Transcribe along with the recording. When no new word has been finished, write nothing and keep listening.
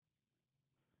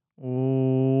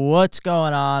What's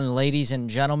going on, ladies and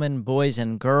gentlemen, boys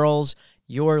and girls?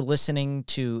 You're listening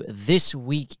to This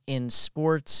Week in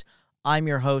Sports. I'm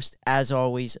your host, as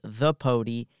always, The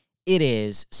Pody. It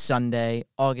is Sunday,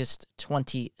 August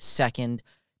 22nd,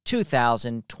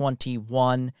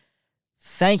 2021.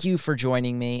 Thank you for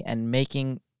joining me and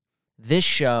making this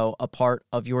show a part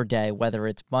of your day, whether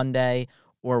it's Monday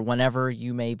or whenever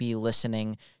you may be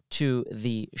listening to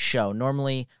the show.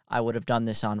 Normally, I would have done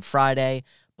this on Friday,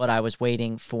 but I was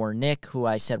waiting for Nick, who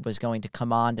I said was going to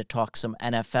come on to talk some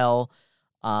NFL,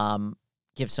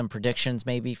 give some predictions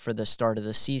maybe for the start of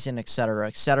the season, et cetera,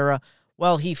 et cetera.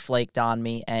 Well, he flaked on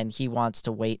me, and he wants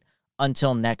to wait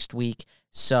until next week.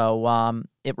 So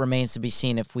it remains to be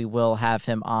seen if we will have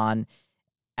him on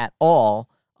at all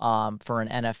for an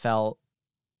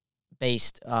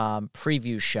NFL-based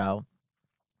preview show.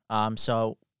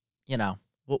 So,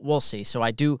 we'll see. So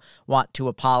I do want to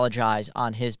apologize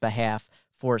on his behalf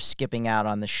for skipping out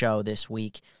on the show this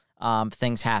week.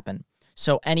 Things happen.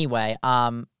 So anyway,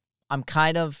 I'm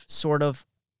kind of sort of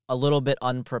a little bit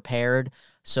unprepared,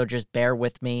 so just bear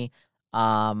with me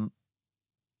in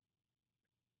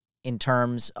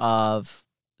terms of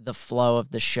the flow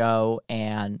of the show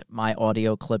and my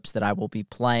audio clips that I will be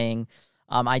playing.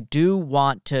 I do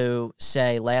want to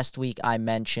say last week I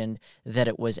mentioned that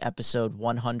it was episode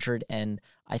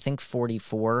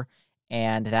 144,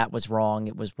 and that was wrong.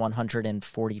 It was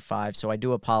 145, so I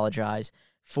do apologize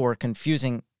for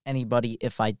confusing anybody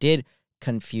if I did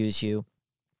confuse you.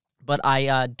 But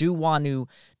I do want to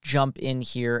jump in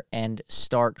here and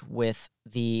start with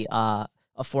the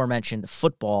aforementioned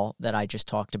football that I just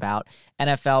talked about.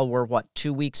 NFL, we're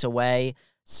 2 weeks away,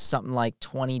 something like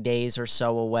 20 days or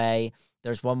so away.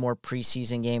 There's one more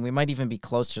preseason game. We might even be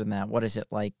closer than that. What is it,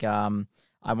 like,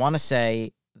 I want to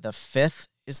say the 5th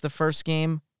is the first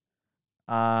game,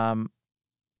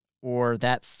 or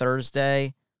that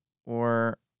Thursday,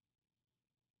 or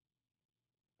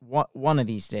one of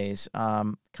these days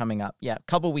coming up. Yeah, a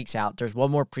couple weeks out. There's one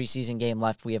more preseason game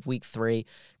left. We have week 3. A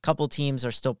couple teams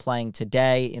are still playing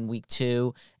today in week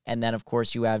 2. And then, of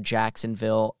course, you have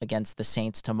Jacksonville against the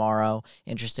Saints tomorrow.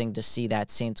 Interesting to see that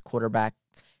Saints quarterback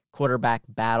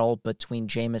battle between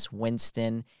Jameis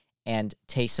Winston and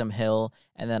Taysom Hill.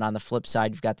 And then on the flip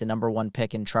side, you've got the number 1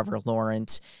 pick in Trevor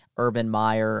Lawrence, Urban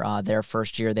Meyer, their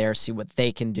first year there, see what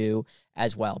they can do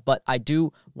as well. But I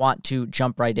do want to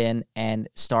jump right in and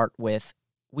start with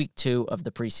week 2 of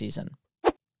the preseason.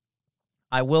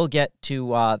 I will get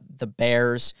to the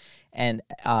Bears, and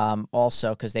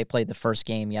also because they played the first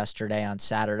game yesterday on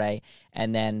Saturday.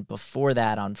 And then before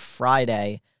that on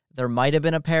Friday, there might have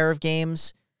been a pair of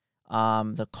games.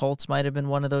 The Colts might have been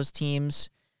one of those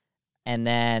teams. And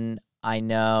then I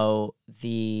know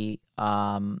the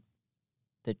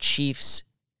Chiefs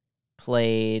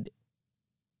played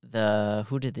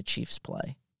who did the Chiefs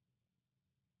play?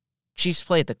 Chiefs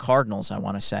played the Cardinals, I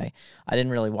want to say. I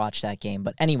didn't really watch that game.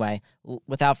 But anyway,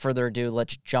 without further ado,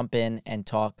 let's jump in and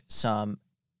talk some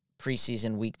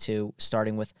preseason week 2,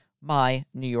 starting with my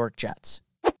New York Jets.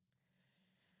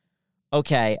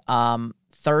 Okay,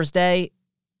 Thursday,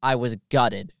 I was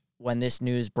gutted when this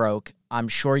news broke. I'm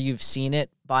sure you've seen it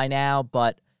by now,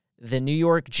 but the New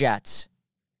York Jets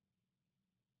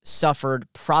suffered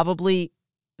probably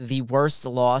the worst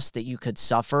loss that you could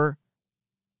suffer,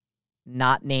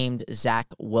 not named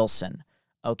Zach Wilson,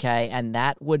 okay? And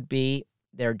that would be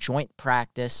their joint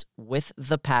practice with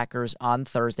the Packers on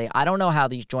Thursday. I don't know how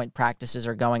these joint practices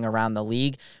are going around the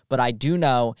league, but I do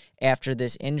know after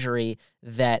this injury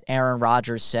that Aaron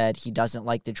Rodgers said he doesn't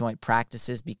like the joint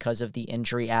practices because of the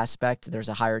injury aspect. There's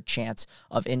a higher chance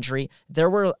of injury. There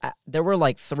were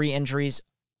like 3 injuries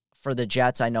for the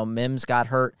Jets. I know Mims got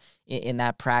hurt in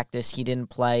that practice. He didn't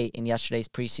play in yesterday's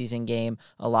preseason game.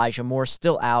 Elijah Moore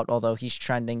still out, although he's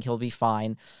trending. He'll be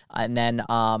fine. And then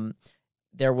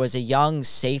there was a young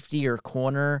safety or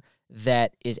corner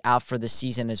that is out for the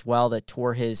season as well that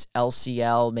tore his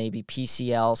LCL, maybe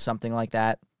PCL, something like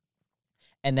that.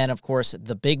 And then, of course,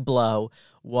 the big blow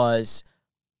was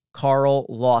Carl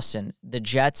Lawson. The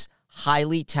Jets'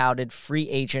 highly touted free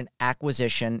agent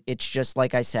acquisition. It's just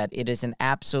like I said, it is an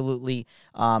absolutely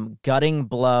gutting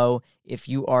blow if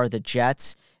you are the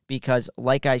Jets because,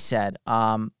 like I said,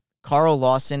 Carl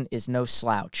Lawson is no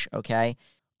slouch, okay?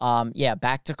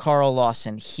 Back to Carl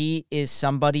Lawson. He is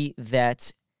somebody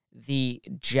that the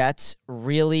Jets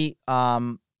really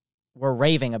were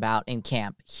raving about in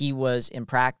camp. He was in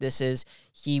practices.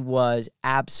 He was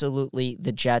absolutely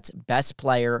the Jets' best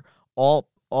player all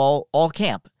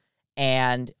camp.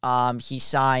 And he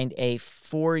signed a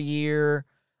 4-year,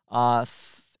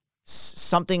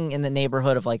 something in the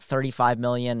neighborhood of like 35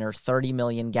 million or 30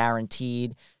 million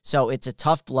guaranteed. So it's a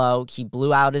tough blow. He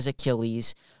blew out his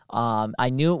Achilles. I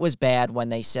knew it was bad when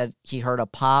they said he heard a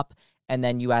pop, and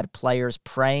then you had players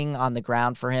praying on the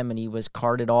ground for him and he was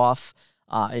carted off.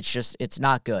 It's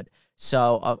not good.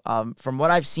 So from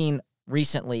what I've seen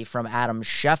recently from Adam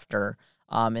Schefter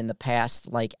in the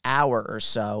past like hour or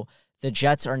so, the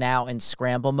Jets are now in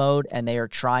scramble mode, and they are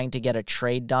trying to get a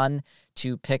trade done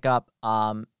to pick up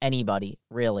anybody,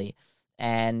 really.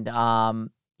 And,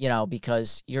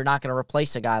 because you're not going to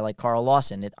replace a guy like Carl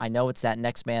Lawson. I know it's that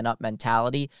next man up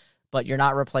mentality, but you're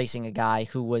not replacing a guy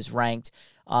who was ranked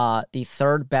the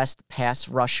third best pass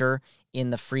rusher in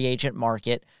the free agent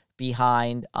market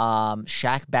behind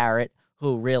Shaq Barrett,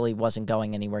 who really wasn't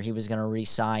going anywhere. He was going to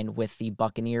re-sign with the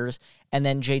Buccaneers, and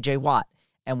then J.J. Watt.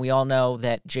 And we all know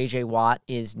that J.J. Watt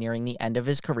is nearing the end of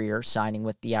his career, signing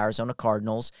with the Arizona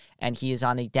Cardinals, and he is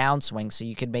on a downswing. So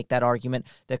you could make that argument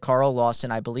that Carl Lawson,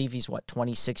 I believe he's,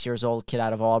 26 years old, kid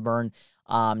out of Auburn,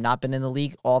 not been in the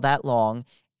league all that long,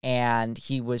 and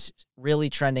he was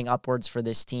really trending upwards for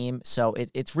this team. So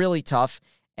it's really tough,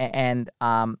 and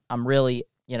I'm really,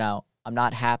 I'm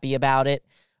not happy about it,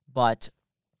 but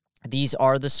these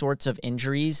are the sorts of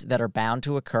injuries that are bound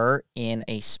to occur in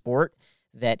a sport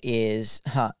that is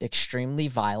extremely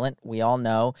violent. We all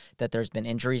know that there's been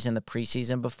injuries in the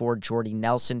preseason before. Jordy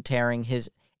Nelson tearing his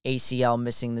ACL,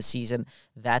 missing the season.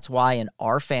 That's why in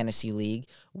our fantasy league,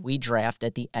 we draft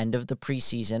at the end of the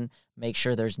preseason, make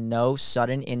sure there's no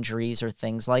sudden injuries or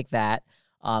things like that,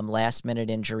 last-minute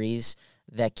injuries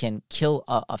that can kill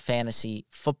a fantasy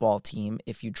football team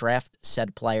if you draft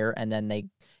said player and then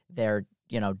they're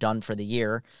done for the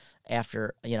year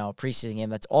after, a preseason game.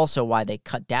 That's also why they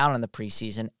cut down on the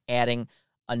preseason, adding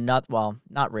another, well,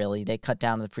 not really. They cut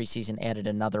down on the preseason, added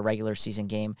another regular season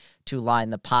game to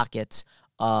line the pockets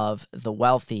of the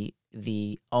wealthy,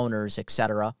 the owners,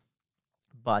 etc.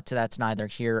 But that's neither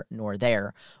here nor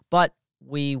there. But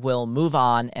we will move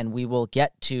on, and we will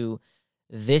get to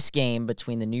this game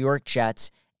between the New York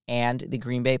Jets and the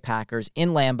Green Bay Packers in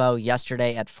Lambeau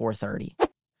yesterday at 4:30.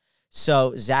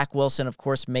 So Zach Wilson, of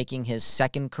course, making his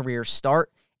second career start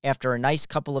after a nice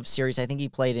couple of series. I think he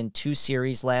played in 2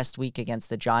 series last week against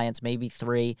the Giants, maybe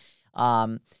 3.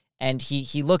 And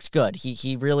he looked good.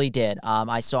 He really did.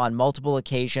 I saw on multiple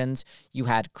occasions you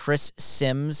had Chris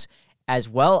Sims as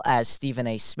well as Stephen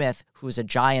A. Smith, who's a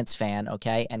Giants fan,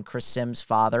 okay? And Chris Sims'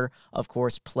 father, of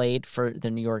course, played for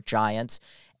the New York Giants.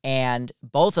 And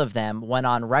both of them went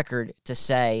on record to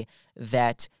say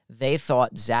that they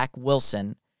thought Zach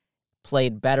Wilson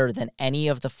played better than any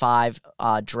of the 5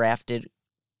 drafted,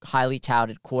 highly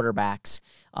touted quarterbacks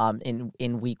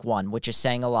in week 1, which is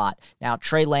saying a lot. Now,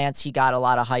 Trey Lance, he got a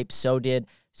lot of hype. So did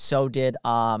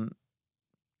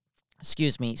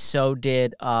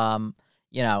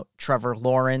Trevor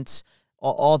Lawrence,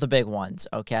 all the big ones,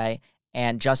 okay?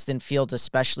 And Justin Fields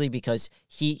especially, because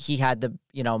he had the,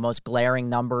 most glaring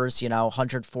numbers,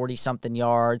 140-something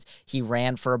yards. He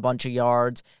ran for a bunch of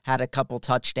yards, had a couple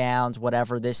touchdowns,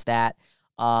 whatever, this, that.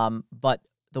 But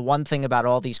the one thing about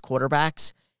all these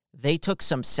quarterbacks, they took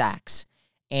some sacks,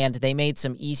 and they made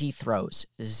some easy throws.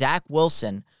 Zach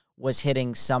Wilson was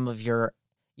hitting some of your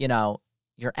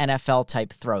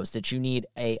NFL-type throws that you need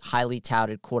a highly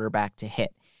touted quarterback to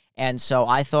hit. And so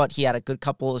I thought he had a good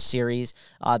couple of series.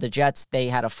 The Jets, they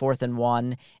had a 4th and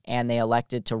 1, and they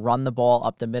elected to run the ball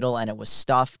up the middle, and it was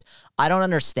stuffed. I don't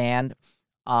understand.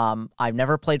 I've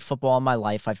never played football in my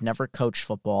life. I've never coached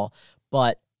football.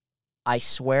 But I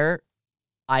swear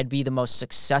I'd be the most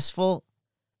successful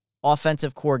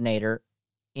offensive coordinator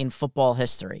in football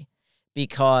history,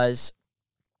 because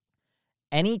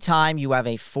anytime you have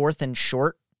a 4th and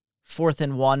short, 4th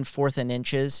and 1, 4th and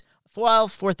inches,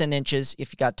 4th and inches,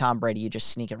 if you got Tom Brady, you just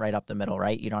sneak it right up the middle,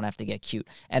 right? You don't have to get cute.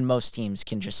 And most teams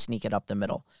can just sneak it up the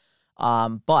middle.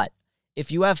 But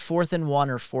if you have 4th and 1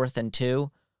 or 4th and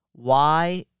 2,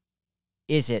 why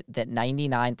is it that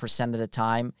 99% of the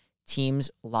time teams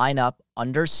line up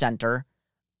under center,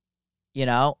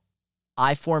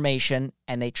 I formation,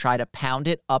 and they try to pound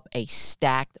it up a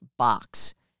stacked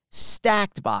box,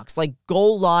 like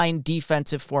goal line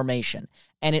defensive formation,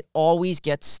 and it always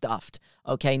gets stuffed,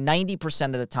 okay? 90%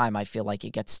 of the time, I feel like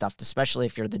it gets stuffed, especially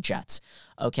if you're the Jets,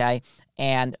 okay?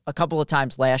 And a couple of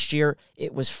times last year,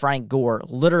 it was Frank Gore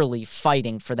literally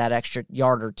fighting for that extra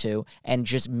yard or 2 and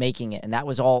just making it, and that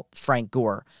was all Frank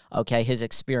Gore, okay? His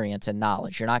experience and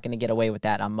knowledge. You're not going to get away with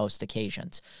that on most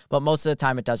occasions, but most of the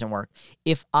time, it doesn't work.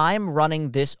 If I'm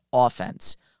running this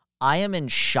offense, I am in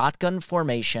shotgun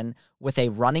formation with a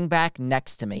running back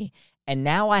next to me, and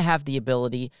now I have the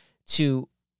ability to,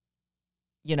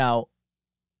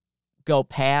 go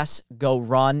pass, go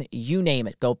run, you name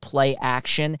it, go play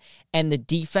action. And the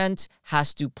defense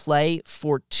has to play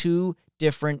for two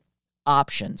different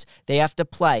options. They have to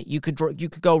play. You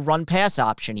could go run pass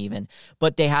option even,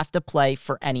 but they have to play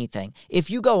for anything.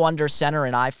 If you go under center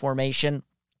and I formation,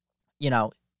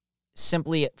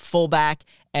 simply fullback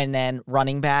and then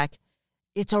running back,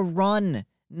 it's a run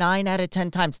 9 out of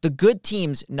 10 times. The good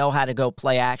teams know how to go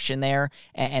play action there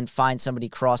and find somebody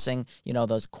crossing,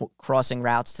 those crossing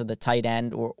routes to the tight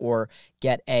end or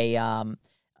get a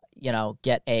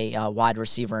wide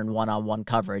receiver in one-on-one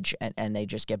coverage and they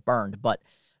just get burned. But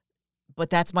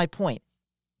that's my point.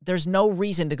 There's no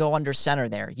reason to go under center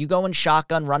there. You go in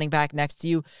shotgun, running back next to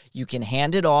you, you can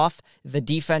hand it off. The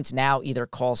defense now either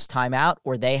calls timeout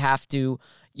or they have to,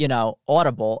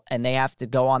 audible, and they have to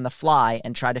go on the fly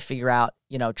and try to figure out,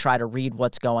 try to read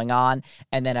what's going on.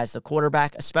 And then as the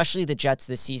quarterback, especially the Jets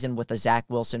this season with a Zach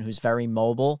Wilson who's very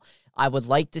mobile, I would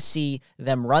like to see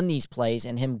them run these plays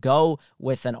and him go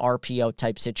with an RPO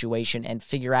type situation and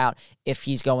figure out if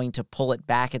he's going to pull it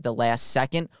back at the last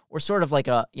second or sort of like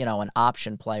an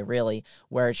option play really,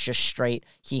 where it's just straight,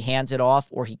 he hands it off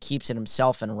or he keeps it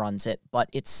himself and runs it. But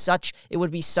it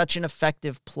would be such an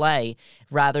effective play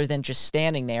rather than just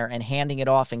standing there and handing it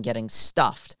off and getting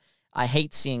stuffed. I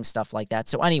hate seeing stuff like that.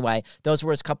 So anyway, those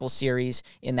were his couple series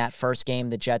in that first game.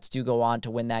 The Jets do go on to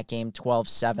win that game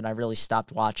 12-7. I really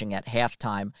stopped watching at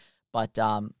halftime. But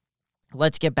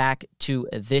let's get back to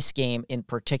this game in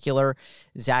particular.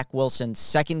 Zach Wilson's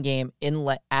second game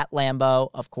at Lambeau,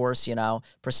 of course,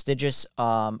 prestigious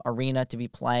arena to be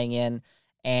playing in.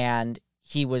 And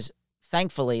he was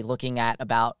thankfully looking at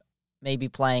about maybe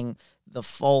playing the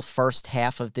full first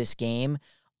half of this game.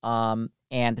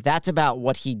 And that's about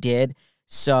what he did.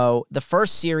 So the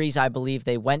first series, I believe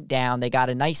they went down. They got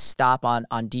a nice stop on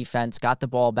defense, got the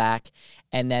ball back,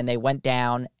 and then they went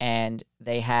down and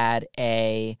they had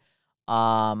a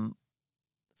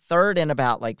third and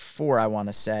about 4, I want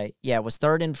to say. Yeah, it was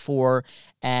 3rd and 4.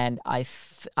 And I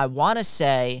want to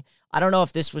say, I don't know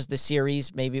if this was the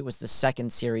series, maybe it was the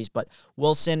second series, but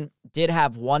Wilson did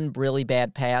have one really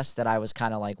bad pass that I was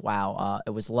kind of like, wow,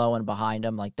 it was low and behind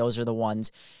him. Those are the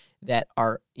ones that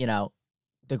are,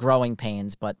 the growing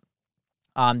pains. But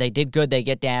they did good. They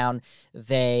get down.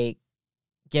 They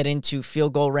get into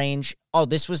field goal range. Oh,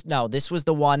 this was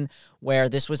the one where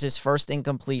this was his first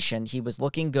incompletion. He was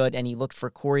looking good, and he looked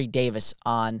for Corey Davis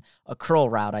on a curl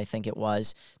route, I think it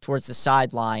was, towards the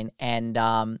sideline.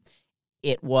 And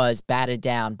it was batted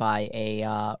down by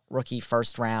a rookie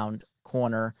first-round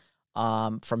corner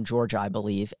from Georgia, I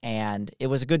believe, and it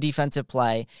was a good defensive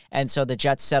play, and so the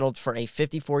Jets settled for a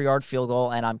 54-yard field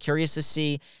goal, and I'm curious to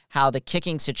see how the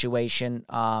kicking situation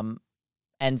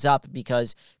ends up,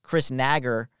 because Chris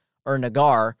Nagar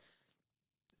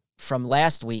from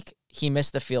last week, he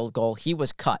missed the field goal. He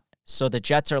was cut, so the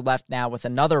Jets are left now with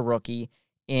another rookie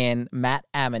in Matt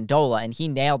Amendola, and he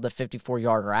nailed the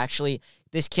 54-yarder. Actually,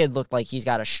 this kid looked like he's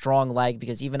got a strong leg,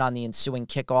 because even on the ensuing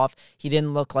kickoff, he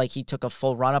didn't look like he took a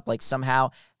full run-up, somehow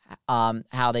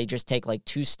how they just take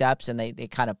 2 steps and they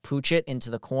kind of pooch it into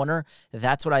the corner.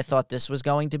 That's what I thought this was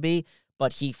going to be,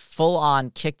 but he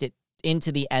full-on kicked it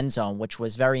into the end zone, which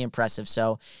was very impressive.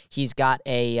 So he's got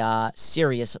a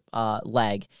serious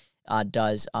leg,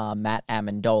 does Matt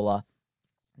Amendola.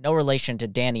 No relation to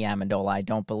Danny Amendola, I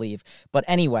don't believe. But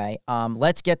anyway,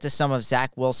 let's get to some of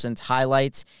Zach Wilson's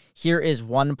highlights. Here is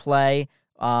one play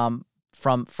from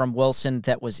Wilson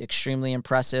that was extremely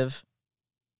impressive.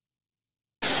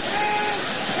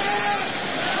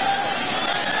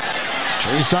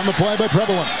 Chased on the play by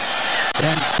Prevalent.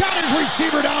 And got his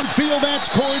receiver downfield. That's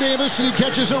Corey Davis, and he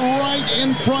catches it right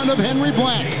in front of Henry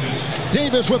Black.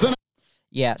 Davis with an...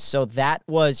 Yeah, so that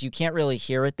was, you can't really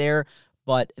hear it there,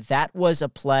 but that was a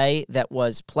play that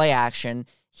was play action.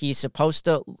 He's supposed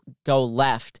to go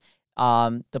left.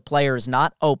 The player is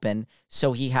not open,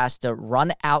 so he has to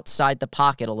run outside the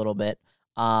pocket a little bit,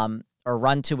 or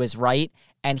run to his right,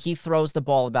 and he throws the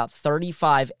ball about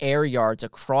 35 air yards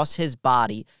across his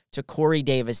body to Corey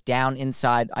Davis down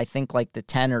inside, I think, the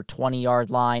 10 or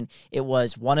 20-yard line. It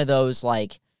was one of those,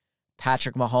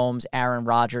 Patrick Mahomes, Aaron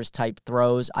Rodgers type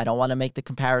throws. I don't want to make the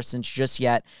comparisons just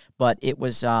yet, but it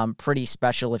was pretty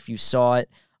special if you saw it.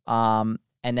 And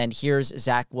then here's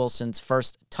Zach Wilson's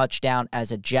first touchdown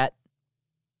as a Jet.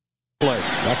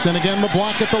 Back then again, the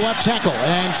block at the left tackle,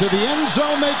 and to the end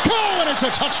zone they go, and it's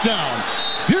a touchdown.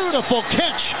 Beautiful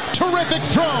catch, terrific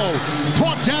throw,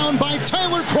 brought down by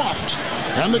Tyler Kroft,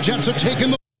 and the Jets have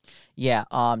taken the... Yeah,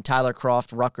 Tyler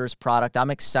Kroft, Rutgers product.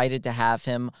 I'm excited to have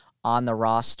him on the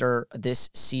roster this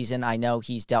season. I know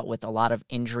he's dealt with a lot of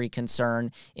injury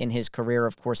concern in his career.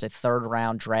 Of course, a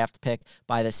third-round draft pick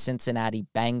by the Cincinnati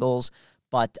Bengals.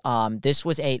 But this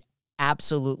was a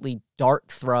absolutely dart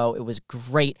throw. It was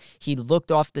great. He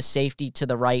looked off the safety to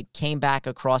the right, came back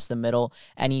across the middle,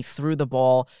 and he threw the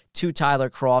ball to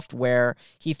Tyler Kroft, where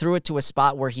he threw it to a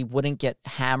spot where he wouldn't get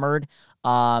hammered.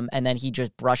 And then he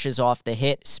just brushes off the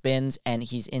hit, spins, and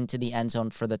he's into the end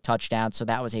zone for the touchdown. So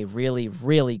that was a really,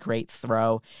 really great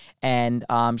throw. And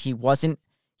he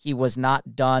was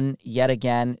not done yet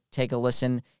again. Take a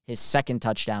listen. His second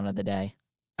touchdown of the day.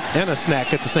 And a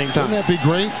snack at the same time. Wouldn't that be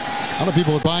great? A lot of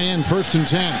people would buy in. 1st and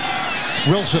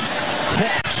 10. Wilson,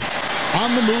 Kroft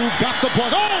on the move, got the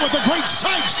block. Oh, with a great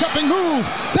sidestepping move.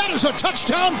 That is a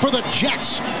touchdown for the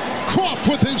Jets. Kroft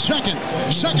with his second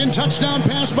touchdown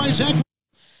pass by Zach.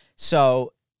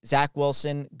 So Zach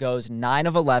Wilson goes 9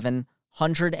 of 11,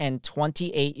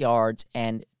 128 yards,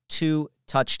 and 2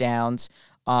 touchdowns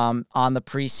on the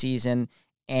preseason,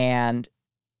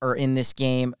 or in this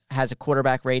game, has a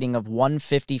quarterback rating of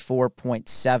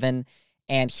 154.7,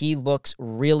 and he looks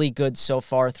really good so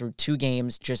far through 2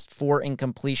 games, just 4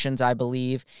 incompletions, I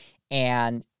believe,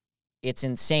 and it's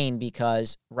insane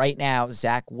because right now,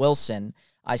 Zach Wilson,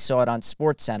 I saw it on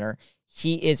SportsCenter,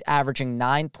 he is averaging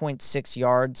 9.6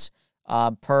 yards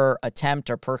per attempt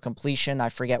or per completion. I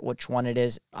forget which one it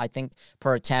is. I think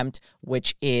per attempt,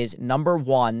 which is number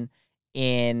 1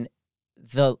 in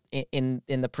the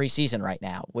preseason right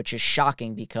now, which is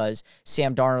shocking because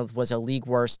Sam Darnold was a league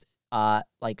worst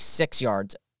 6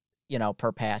 yards,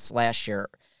 per pass last year.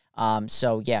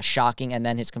 So yeah, shocking. And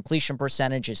then his completion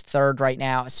percentage is 3rd right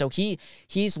now. So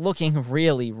he's looking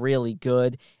really, really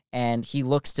good. And he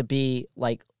looks to be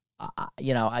like,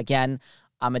 again,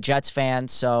 I'm a Jets fan,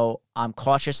 so I'm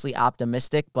cautiously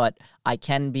optimistic, but I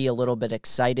can be a little bit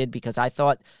excited because I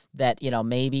thought that,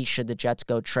 maybe should the Jets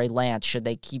go Trey Lance? Should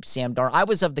they keep Sam Darnold? I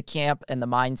was of the camp and the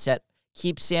mindset,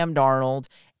 keep Sam Darnold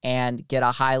and get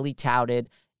a highly touted,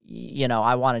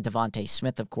 I wanted Devontae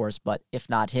Smith, of course, but if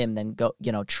not him, then go,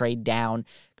 trade down,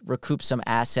 recoup some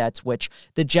assets, which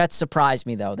the Jets surprised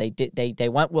me, though. They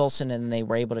went Wilson, and they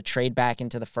were able to trade back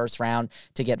into the first round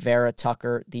to get Vera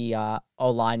Tucker, the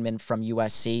O-lineman from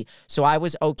USC. So I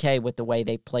was okay with the way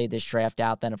they played this draft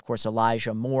out. Then, of course,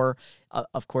 Elijah Moore.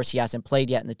 Of course, he hasn't played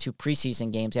yet in the 2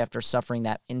 preseason games after suffering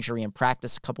that injury in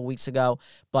practice a couple weeks ago.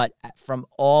 But from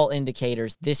all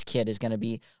indicators, this kid is going to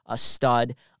be a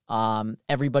stud.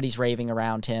 Everybody's raving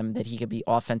around him that he could be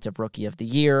Offensive Rookie of the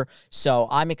Year. So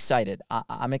I'm excited.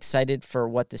 I'm excited for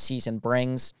what the season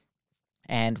brings,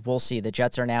 and we'll see. The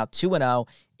Jets are now 2-0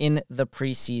 in the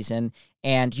preseason,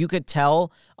 and you could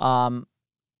tell. I'm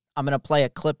going to play a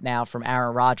clip now from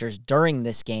Aaron Rodgers during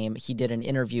this game. He did an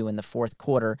interview in the 4th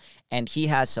quarter, and he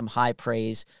has some high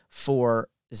praise for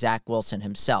Zach Wilson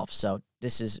himself. So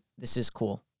this is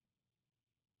cool.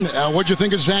 What'd you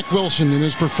think of Zach Wilson and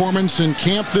his performance in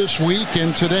camp this week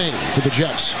and today for the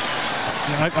Jets?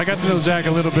 I got to know Zach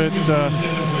a little bit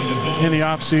in the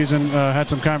offseason, had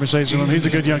some conversation with him. He's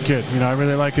a good young kid. I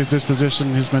really like his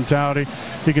disposition, his mentality.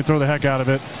 He can throw the heck out of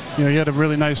it. He had a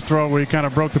really nice throw where he kind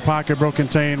of broke the pocket, broke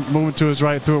contain, moving to his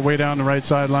right, threw it way down the right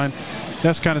sideline.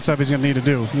 That's the kind of stuff he's going to need to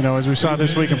do. As we saw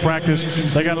this week in practice,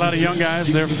 they got a lot of young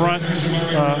guys. Their front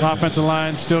offensive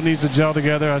line still needs to gel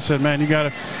together. I said, man, you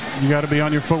got to be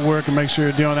on your footwork and make sure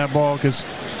you're dealing that ball because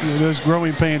there's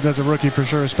growing pains as a rookie for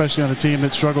sure, especially on a team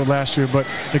that struggled last year. But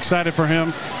excited for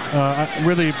him. I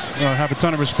really have a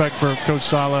ton of respect for Coach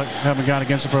Saleh. Haven't gone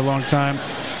against him for a long time.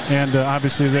 And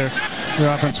obviously their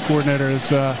offensive coordinator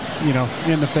is,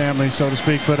 in the family, so to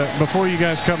speak. But before you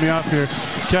guys cut me off here,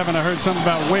 Kevin, I heard something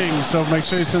about wings, so make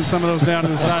sure you send some of those down to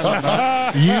the sideline.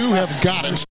 Huh? You have got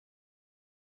it.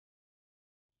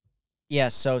 Yeah,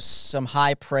 so some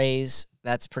high praise.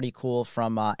 That's pretty cool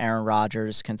from Aaron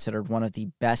Rodgers, considered one of the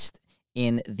best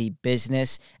in the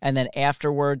business. And then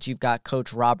afterwards, you've got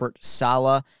Coach Robert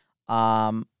Saleh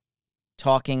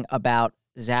talking about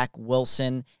Zach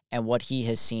Wilson and what he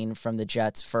has seen from the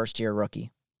Jets' first-year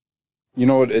rookie.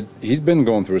 He's been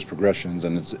going through his progressions,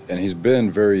 and he's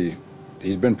been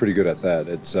pretty good at that.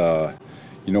 It's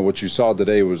what you saw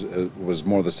today was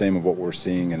more the same of what we're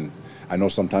seeing, and I know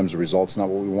sometimes the result's not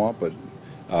what we want, but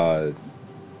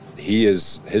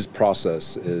his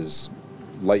process is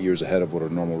light years ahead of what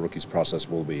a normal rookie's process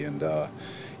will be, and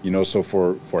so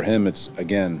for him, it's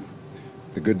again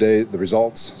the good day, the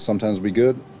results sometimes will be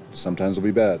good. Sometimes it'll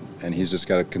be bad, and he's just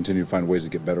got to continue to find ways to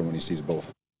get better when he sees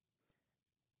both.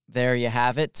 There you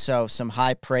have it. So some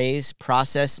high praise,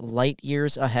 process light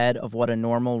years ahead of what a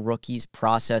normal rookie's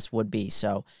process would be.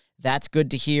 So that's good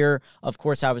to hear. Of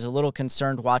course, I was a little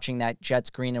concerned watching that Jets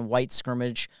green and white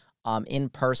scrimmage in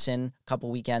person a couple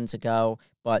weekends ago,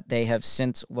 but they have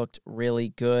since looked really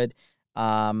good.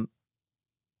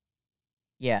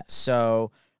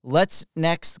 So let's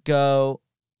next go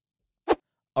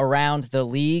around the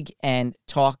league and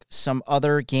talk some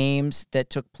other games that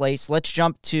took place. Let's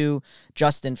jump to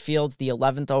Justin Fields, the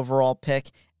 11th overall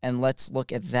pick, and let's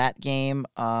look at that game.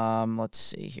 Let's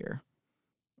see here.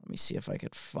 Let me see if I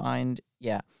could find.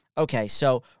 Yeah. Okay,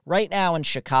 so right now in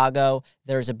Chicago,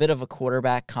 there's a bit of a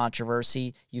quarterback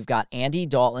controversy. You've got Andy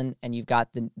Dalton, and you've got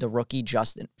the rookie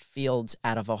Justin Fields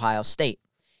out of Ohio State.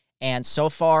 And so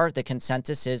far, the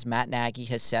consensus is Matt Nagy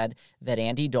has said that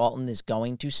Andy Dalton is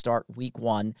going to start week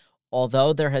 1,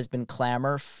 although there has been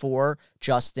clamor for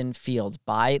Justin Fields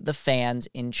by the fans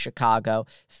in Chicago.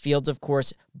 Fields, of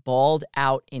course, balled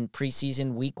out in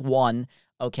preseason week 1.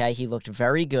 Okay, he looked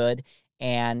very good,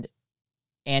 and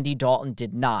Andy Dalton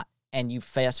did not. And you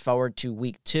fast forward to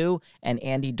week 2, and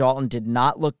Andy Dalton did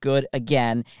not look good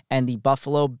again, and the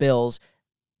Buffalo Bills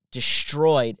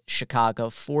destroyed Chicago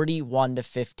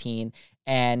 41-15,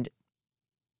 and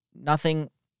nothing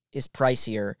is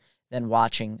pricier than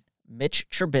watching Mitch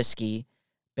Trubisky,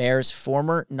 Bears'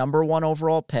 former number 1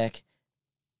 overall pick,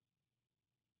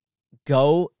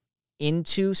 go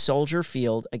into Soldier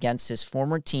Field against his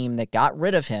former team that got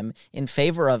rid of him in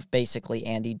favor of basically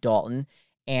Andy Dalton,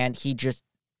 and he just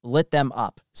lit them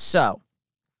up. So,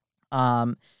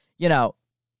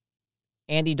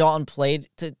 Andy Dalton played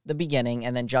to the beginning,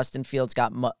 and then Justin Fields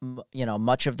got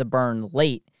much of the burn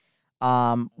late.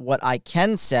 What I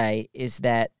can say is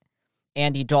that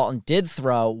Andy Dalton did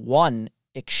throw one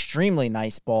extremely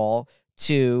nice ball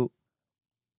to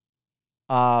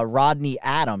Rodney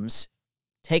Adams.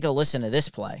 Take a listen to this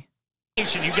play. You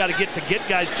got to get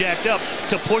guys jacked up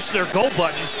to push their go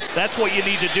buttons. That's what you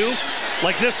need to do.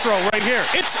 Like this throw right here.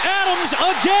 It's Adams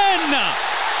again.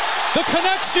 The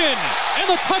connection and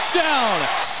the touchdown,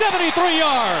 73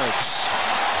 yards.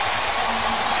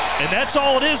 And that's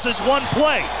all it is one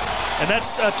play. And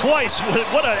that's twice.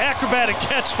 What an acrobatic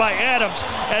catch by Adams,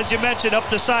 as you mentioned, up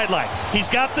the sideline. He's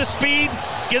got the speed,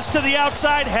 gets to the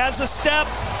outside, has a step.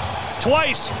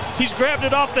 Twice, he's grabbed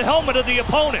it off the helmet of the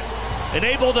opponent and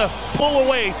able to pull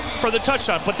away for the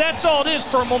touchdown. But that's all it is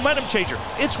for a momentum changer.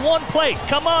 It's one play.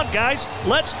 Come on, guys.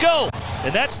 Let's go.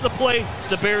 And that's the play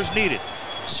the Bears needed.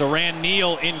 Siran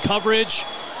Neal in coverage,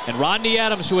 and Rodney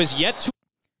Adams, who has yet to...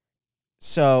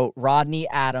 So, Rodney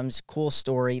Adams, cool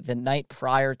story. The night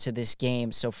prior to this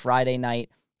game, so Friday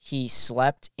night, he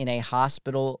slept in a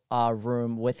hospital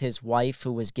room with his wife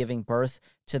who was giving birth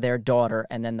to their daughter,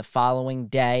 and then the following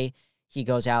day, he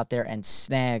goes out there and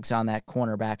snags on that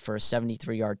cornerback for a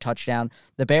 73-yard touchdown.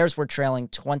 The Bears were trailing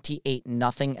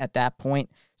 28-0 at that point,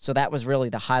 so that was really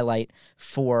the highlight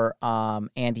for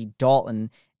Andy Dalton.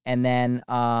 And then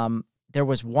there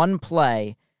was one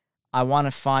play. I want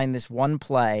to find this one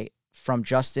play from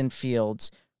Justin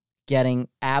Fields getting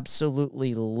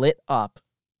absolutely lit up.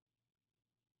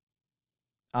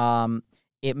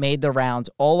 It made the rounds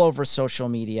all over social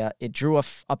media. It drew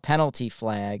a penalty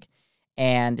flag.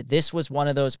 And this was one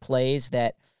of those plays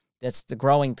that's the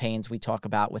growing pains we talk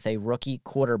about with a rookie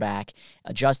quarterback.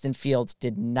 Justin Fields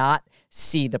did not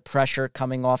see the pressure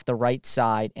coming off the right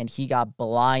side, and he got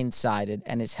blindsided,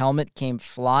 and his helmet came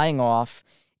flying off.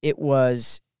 It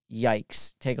was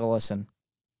yikes. Take a listen.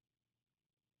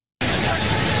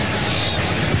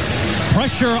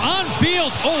 Pressure on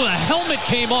Fields. Oh, the helmet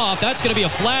came off. That's going to be a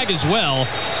flag as well.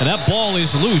 And that ball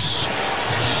is loose.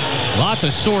 A lot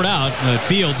to sort out.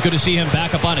 Fields, good to see him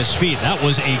back up on his feet. That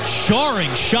was a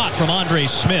jarring shot from Andre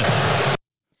Smith.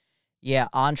 Yeah,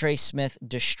 Andre Smith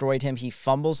destroyed him. He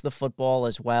fumbles the football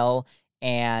as well,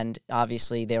 and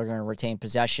obviously they were going to retain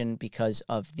possession because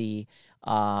of the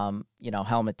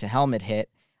helmet-to-helmet hit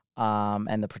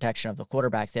and the protection of the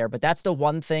quarterbacks there. But that's the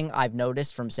one thing I've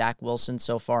noticed from Zach Wilson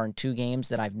so far in 2 games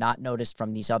that I've not noticed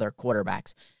from these other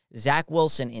quarterbacks. Zach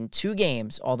Wilson in 2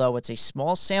 games, although it's a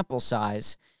small sample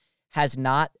size, has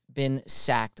not been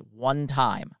sacked one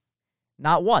time.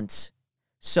 Not once.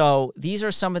 So these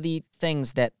are some of the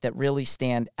things that really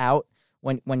stand out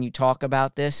when you talk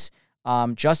about this.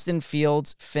 Justin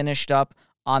Fields finished up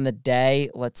on the day.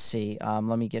 Let's see.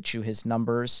 Let me get you his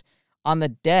numbers. On the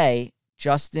day,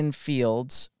 Justin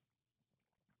Fields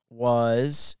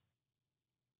was...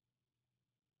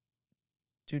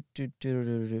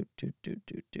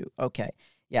 Okay.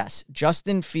 Yes,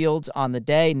 Justin Fields on the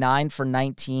day, 9 for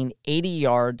 19, 80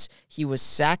 yards. He was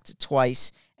sacked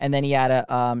twice, and then he had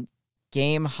a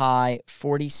game-high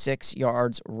 46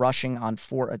 yards rushing on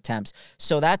 4 attempts.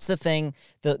 So that's the thing,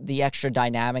 the extra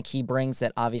dynamic he brings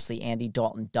that obviously Andy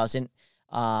Dalton doesn't.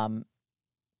 And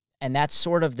that's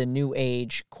sort of the new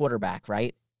age quarterback,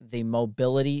 right? the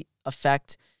mobility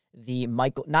effect,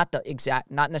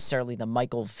 not necessarily the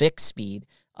Michael Vick speed,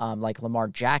 like Lamar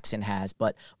Jackson has,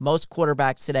 but most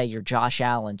quarterbacks today, your Josh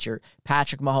Allen, your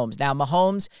Patrick Mahomes. Now,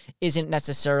 Mahomes isn't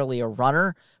necessarily a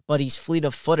runner, but he's fleet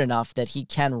of foot enough that he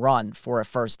can run for a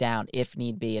first down if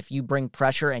need be. If you bring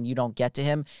pressure and you don't get to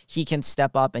him, he can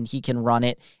step up and he can run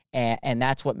it, and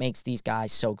that's what makes these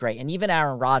guys so great. And even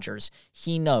Aaron Rodgers,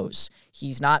 he knows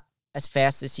he's not as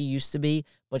fast as he used to be,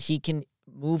 but he can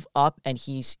move up, and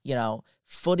he's,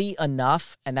 footy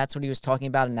enough, and that's what he was talking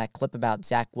about in that clip about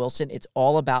Zach Wilson. It's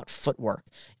all about footwork.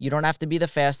 You don't have to be the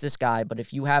fastest guy, but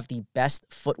if you have the best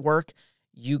footwork,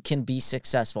 you can be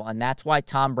successful. And that's why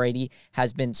Tom Brady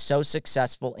has been so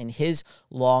successful in his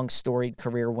long, storied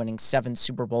career, winning 7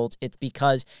 Super Bowls. It's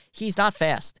because he's not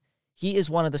fast. He is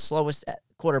one of the slowest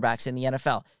quarterbacks in the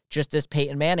NFL, just as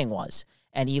Peyton Manning was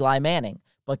and Eli Manning.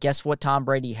 But guess what Tom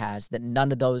Brady has that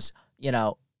none of those,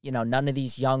 none of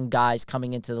these young guys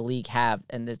coming into the league have,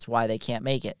 and that's why they can't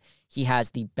make it. He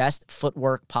has the best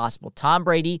footwork possible. Tom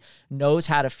Brady knows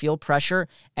how to feel pressure,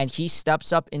 and he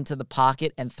steps up into the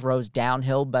pocket and throws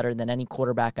downhill better than any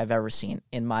quarterback I've ever seen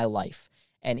in my life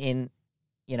and in,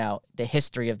 the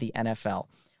history of the NFL.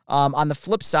 On the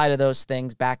flip side of those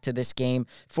things, back to this game,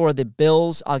 for the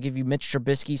Bills, I'll give you Mitch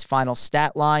Trubisky's final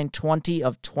stat line, 20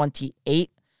 of 28,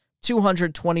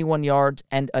 221 yards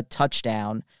and a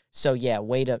touchdown. So, yeah,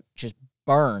 way to just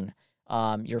burn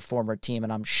your former team.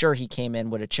 And I'm sure he came in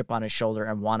with a chip on his shoulder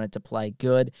and wanted to play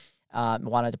good,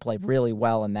 wanted to play really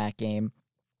well in that game.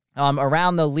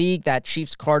 Around the league, that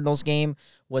Chiefs-Cardinals game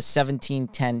was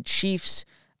 17-10 Chiefs.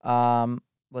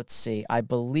 Let's see. I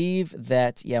believe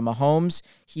that, Mahomes,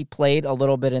 he played a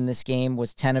little bit in this game,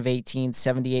 was 10 of 18,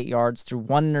 78 yards, threw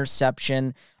 1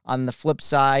 interception. On the flip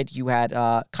side, you had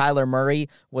Kyler Murray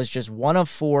was just 1 of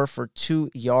 4 for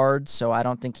 2 yards, so I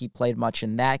don't think he played much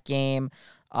in that game.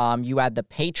 You had the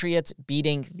Patriots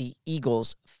beating the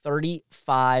Eagles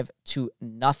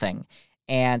 35-0.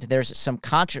 And there's some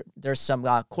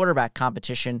quarterback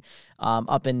competition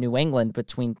up in New England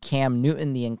between Cam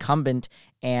Newton, the incumbent,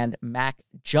 and Mac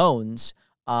Jones,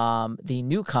 the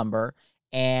newcomer.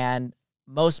 And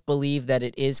most believe that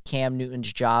it is Cam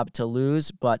Newton's job to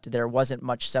lose, but there wasn't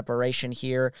much separation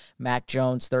here. Mac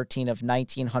Jones, 13 of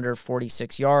 19,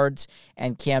 146 yards,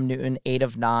 and Cam Newton, 8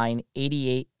 of 9,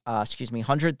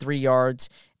 103 yards,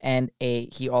 and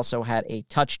he also had a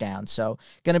touchdown. So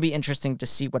going to be interesting to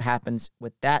see what happens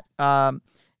with that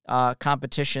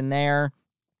competition there.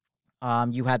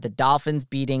 You had the Dolphins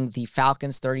beating the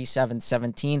Falcons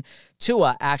 37-17.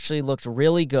 Tua actually looked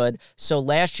really good. So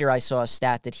last year I saw a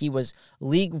stat that he was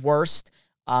league worst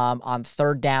on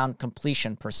third down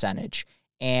completion percentage.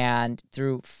 And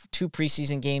through 2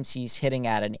 preseason games, he's hitting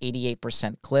at an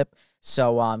 88% clip.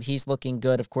 So he's looking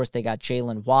good. Of course, they got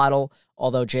Jalen Waddle,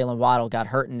 although Jalen Waddle got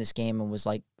hurt in this game and was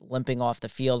limping off the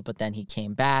field, but then he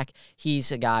came back.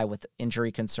 He's a guy with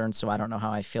injury concerns, so I don't know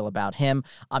how I feel about him.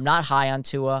 I'm not high on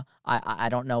Tua. I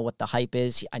don't know what the hype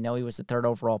is. I know he was the 3rd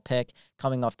overall pick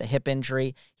coming off the hip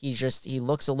injury. He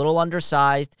looks a little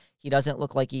undersized. He doesn't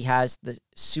look like he has the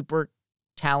super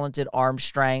talented arm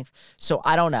strength. So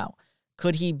I don't know.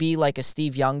 Could he be like a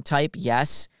Steve Young type?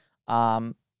 Yes.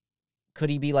 Could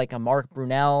he be like a Mark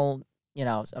Brunell?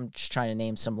 I'm just trying to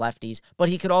name some lefties. But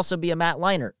he could also be a Matt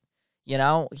Leinart.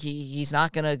 He's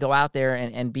not going to go out there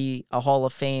and be a Hall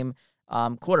of Fame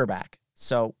quarterback.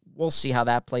 So we'll see how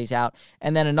that plays out.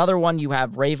 And then another one, you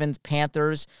have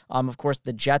Ravens-Panthers. Of course,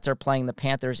 the Jets are playing the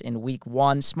Panthers in Week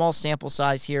 1. Small sample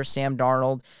size here. Sam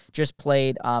Darnold just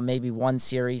played maybe 1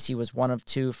 series. He was 1 of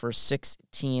 2 for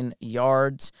 16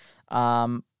 yards.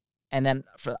 And then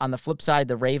on the flip side,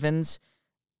 the Ravens,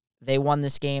 they won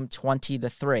this game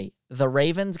 20-3. The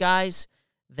Ravens, guys,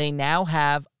 they now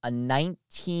have a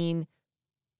 19-game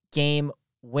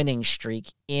winning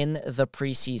streak in the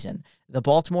preseason. The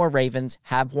Baltimore Ravens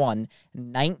have won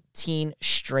 19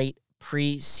 straight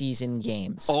preseason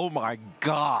games. Oh, my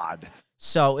God.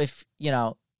 So if,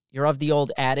 you're of the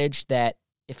old adage that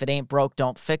if it ain't broke,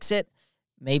 don't fix it,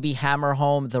 maybe hammer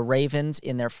home the Ravens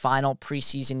in their final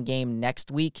preseason game next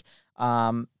week.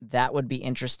 That would be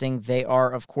interesting. They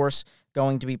are, of course,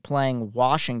 going to be playing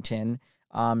Washington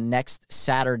next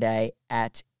Saturday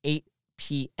at 8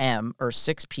 p.m. or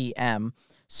 6 p.m.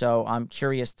 So I'm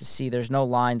curious to see. There's no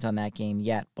lines on that game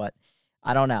yet, but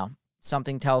I don't know.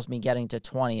 Something tells me getting to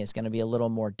 20 is going to be a little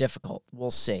more difficult.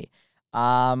 We'll see.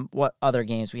 What other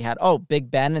games we had? Oh, Big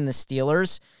Ben and the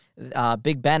Steelers.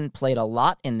 Big Ben played a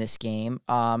lot in this game.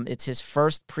 It's his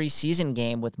first preseason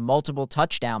game with multiple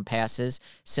touchdown passes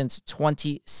since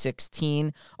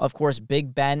 2016. Of course,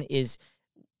 Big Ben is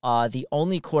the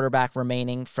only quarterback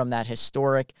remaining from that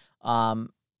historic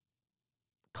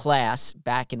class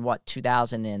back in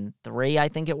 2003, I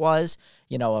think it was,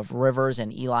 of Rivers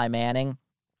and Eli Manning.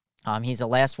 He's the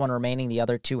last one remaining. The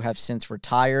other two have since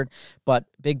retired. But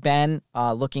Big Ben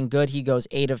looking good. He goes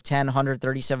 8 of 10,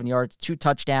 137 yards, 2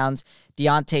 touchdowns.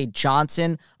 Deontay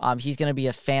Johnson, he's going to be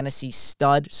a fantasy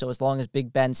stud. So as long as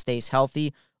Big Ben stays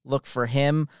healthy, look for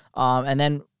him. And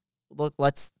then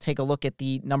let's take a look at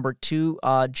the number 2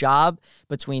 job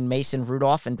between Mason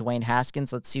Rudolph and Dwayne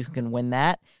Haskins. Let's see who can win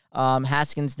that.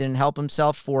 Haskins didn't help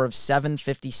himself. 4 of 7,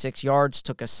 56 yards,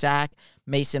 took a sack.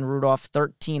 Mason Rudolph,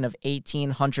 13 of 18,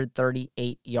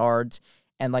 138 yards.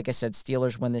 And like I said,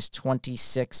 Steelers win this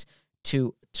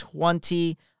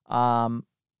 26-20.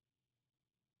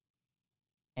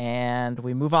 And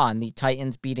we move on. The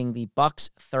Titans beating the Bucs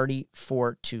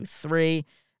 34-3.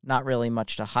 Not really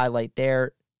much to highlight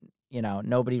there.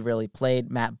 Nobody really played.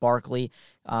 Matt Barkley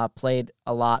played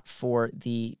a lot for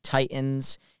the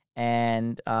Titans.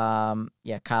 And,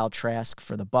 Kyle Trask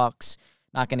for the Bucs.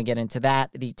 Not going to get into that.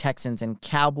 The Texans and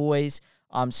Cowboys.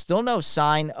 Still no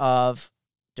sign of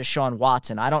Deshaun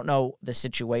Watson. I don't know the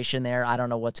situation there. I don't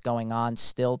know what's going on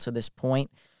still to this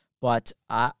point. But,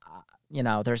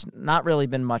 there's not really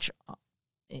been much,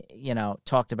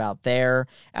 talked about there.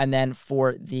 And then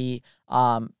for the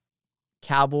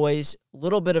Cowboys, a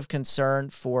little bit of concern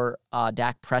for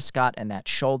Dak Prescott and that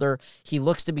shoulder. He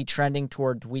looks to be trending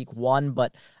toward week 1,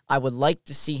 but I would like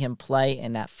to see him play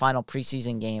in that final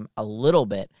preseason game a little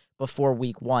bit before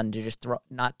week 1 to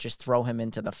not just throw him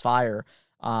into the fire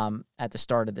at the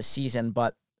start of the season.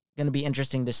 But going to be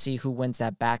interesting to see who wins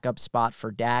that backup spot for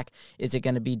Dak. Is it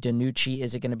going to be DiNucci?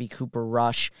 Is it going to be Cooper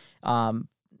Rush? DiNucci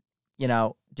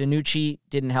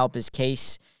didn't help his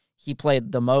case. He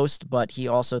played the most, but he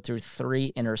also threw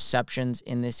 3 interceptions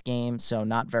in this game, so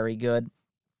not very good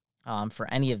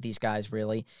for any of these guys,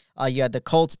 really. You had the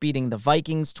Colts beating the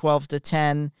Vikings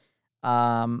 12-10.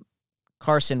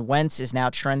 Carson Wentz is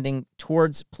now trending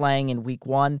towards playing in week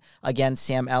 1 against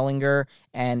Sam Ehlinger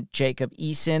and Jacob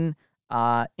Eason.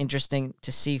 Interesting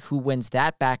to see who wins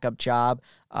that backup job.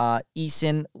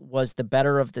 Eason was the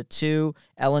better of the two.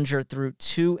 Ehlinger threw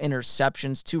 2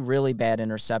 interceptions, 2 really bad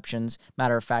interceptions.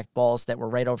 Matter of fact, balls that were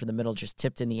right over the middle, just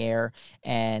tipped in the air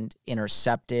and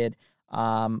intercepted.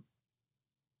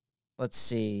 Let's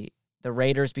see. The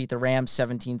Raiders beat the Rams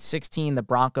 17-16. The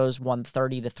Broncos won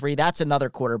 30-3. That's another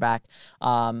quarterback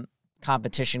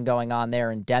competition going on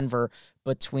there in Denver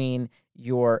between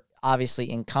your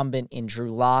obviously incumbent in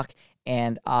Drew Lock,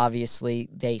 and obviously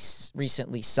they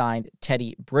recently signed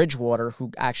Teddy Bridgewater,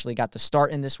 who actually got the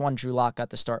start in this one. Drew Lock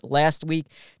got the start last week.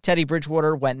 Teddy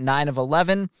Bridgewater went 9 of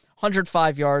 11,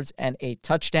 105 yards and a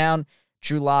touchdown.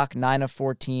 Drew Lock, 9 of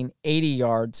 14, 80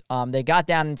 yards. They got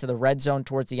down into the red zone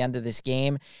towards the end of this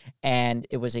game, and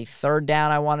it was a 3rd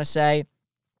down, I want to say.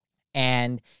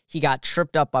 And he got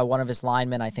tripped up by one of his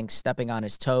linemen, I think, stepping on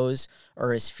his toes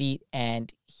or his feet,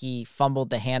 and he fumbled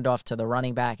the handoff to the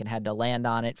running back and had to land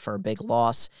on it for a big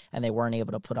loss, and they weren't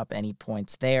able to put up any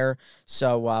points there.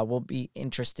 So we'll be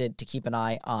interested to keep an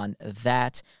eye on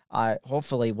that.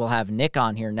 Hopefully we'll have Nick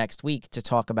on here next week to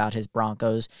talk about his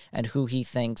Broncos and who he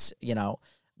thinks,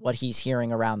 what he's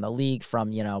hearing around the league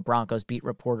from, Broncos beat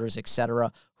reporters,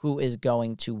 etc., who is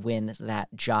going to win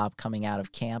that job coming out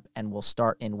of camp, and we'll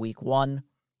start in week 1.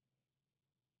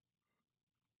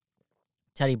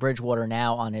 Teddy Bridgewater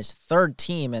now on his 3rd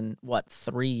team in,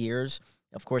 3 years?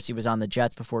 Of course, he was on the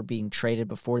Jets before being traded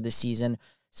before the season,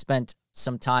 spent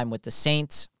some time with the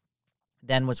Saints,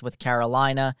 then was with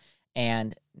Carolina,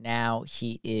 and now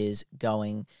he is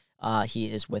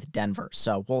with Denver.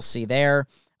 So we'll see there.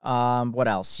 What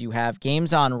else? You have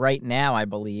games on right now, I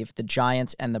believe. The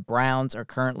Giants and the Browns are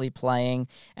currently playing.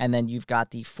 And then you've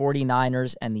got the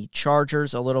 49ers and the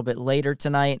Chargers a little bit later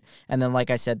tonight. And then,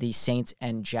 like I said, the Saints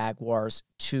and Jaguars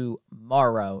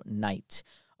tomorrow night.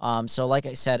 So like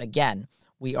I said, again,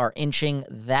 we are inching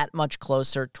that much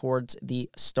closer towards the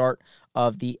start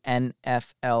of the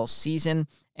NFL season.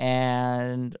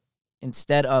 And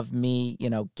instead of me,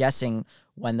 guessing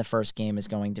when the first game is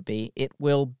going to be, it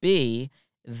will be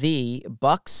the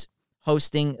Bucs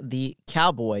hosting the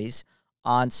Cowboys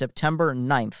on September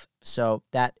 9th. So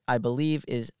that, I believe,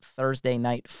 is Thursday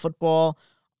night football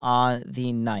on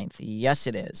the 9th. Yes,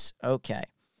 it is. Okay.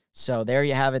 So there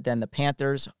you have it then. The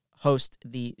Panthers host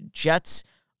the Jets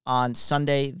on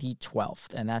Sunday the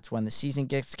 12th, and that's when the season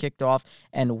gets kicked off.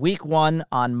 And week 1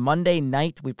 on Monday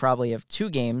night, we probably have 2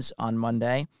 games on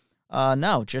Monday.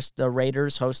 No, just the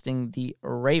Raiders hosting the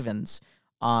Ravens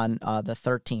on the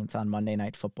 13th on Monday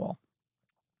Night Football.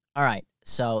 All right,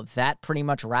 so that pretty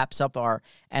much wraps up our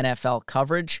NFL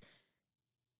coverage,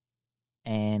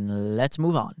 and let's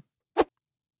move on.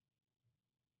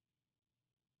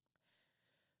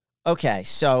 Okay,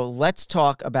 so let's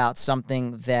talk about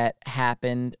something that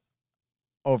happened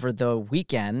over the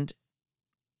weekend.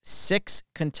 6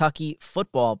 Kentucky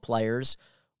football players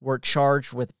were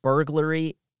charged with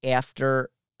burglary after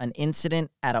an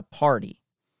incident at a party.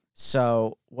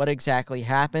 So what exactly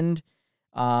happened?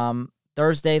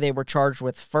 Thursday, they were charged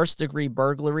with first-degree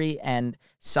burglary, and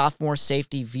sophomore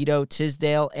safety Vito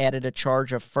Tisdale added a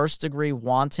charge of first-degree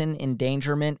wanton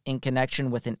endangerment in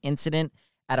connection with an incident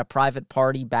at a private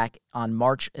party back on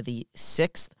March the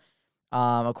 6th,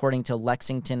 according to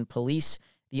Lexington police.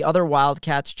 The other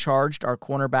Wildcats charged are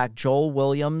cornerback Joel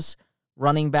Williams,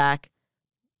 running back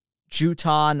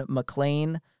Juton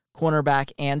McLean,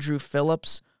 cornerback Andrew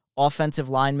Phillips, offensive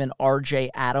lineman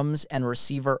R.J. Adams, and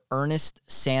receiver Ernest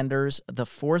Sanders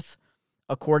IV.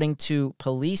 According to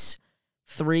police,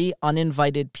 3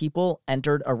 uninvited people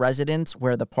entered a residence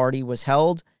where the party was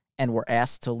held and were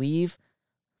asked to leave.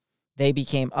 They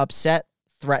became upset,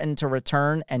 threatened to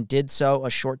return, and did so a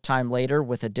short time later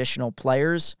with additional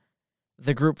players.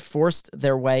 The group forced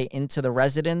their way into the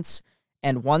residence,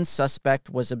 and one suspect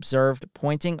was observed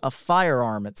pointing a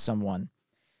firearm at someone.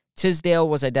 Tisdale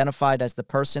was identified as the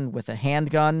person with a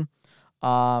handgun.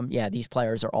 These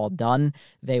players are all done.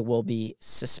 They will be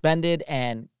suspended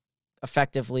and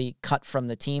effectively cut from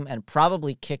the team and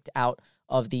probably kicked out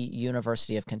of the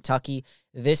University of Kentucky.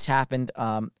 This happened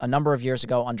a number of years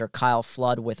ago under Kyle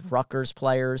Flood with Rutgers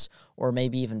players, or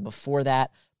maybe even before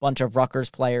that. Bunch of Rutgers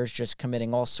players just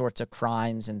committing all sorts of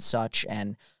crimes and such,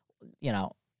 and,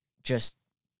 just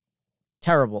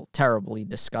terribly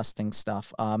disgusting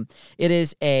stuff. It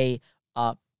is a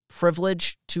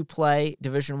privilege to play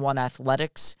Division I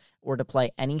athletics or to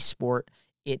play any sport.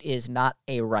 It is not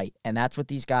a right, and that's what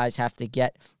these guys have to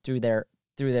get through their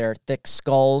thick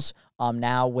skulls.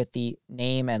 Now with the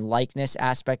name and likeness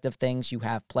aspect of things, you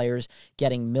have players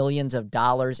getting millions of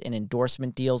dollars in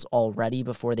endorsement deals already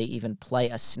before they even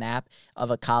play a snap of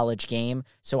a college game.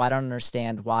 So I don't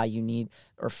understand why you need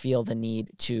or feel the need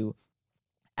to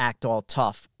act all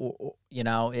tough.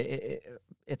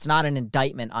 It's not an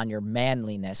indictment on your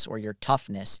manliness or your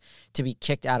toughness to be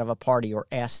kicked out of a party or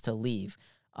asked to leave.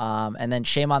 And then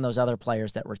shame on those other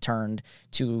players that returned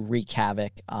to wreak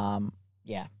havoc.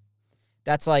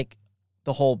 That's like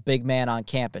the whole big man on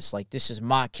campus. Like, this is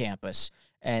my campus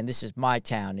and this is my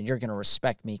town and you're going to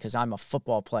respect me because I'm a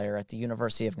football player at the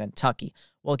University of Kentucky.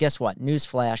 Well, guess what?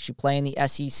 Newsflash, you play in the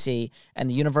SEC, and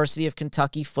the University of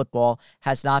Kentucky football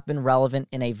has not been relevant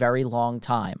in a very long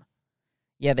time.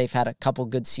 Yeah, they've had a couple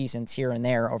good seasons here and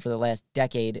there over the last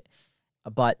decade,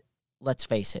 but let's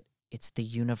face it, it's the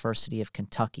University of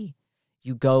Kentucky.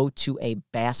 You go to a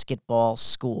basketball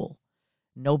school.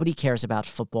 Nobody cares about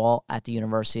football at the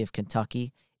University of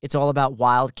Kentucky. It's all about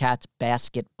Wildcats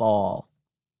basketball.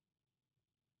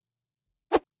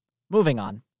 Moving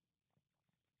on.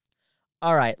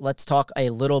 All right, let's talk a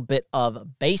little bit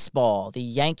of baseball. The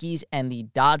Yankees and the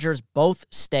Dodgers both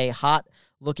stay hot,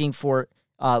 looking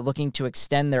to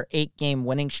extend their 8-game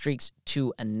winning streaks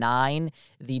to 9.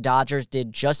 The Dodgers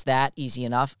did just that, easy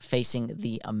enough, facing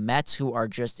the Mets, who are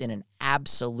just in an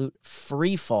absolute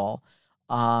free fall.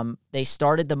 They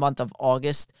started the month of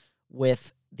August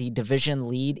with the division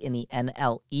lead in the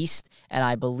NL East, and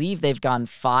I believe they've gone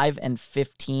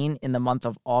 5-15 in the month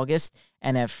of August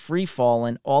and have free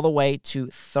fallen all the way to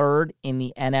 3rd in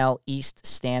the NL East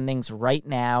standings right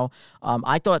now.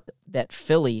 I thought that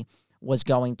Philly was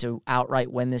going to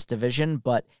outright win this division,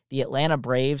 but the Atlanta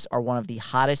Braves are one of the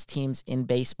hottest teams in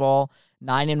baseball,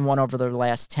 9-1 over their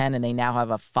last 10, and they now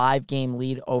have a 5-game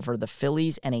lead over the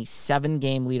Phillies and a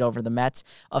 7-game lead over the Mets,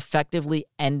 effectively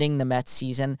ending the Mets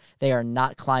season. They are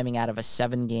not climbing out of a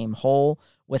 7-game hole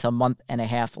with a month and a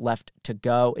half left to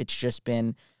go. It's just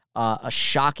been a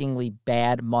shockingly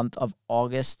bad month of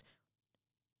August.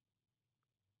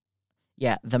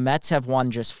 Yeah, the Mets have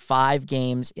won just 5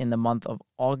 games in the month of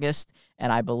August,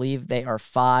 and I believe they are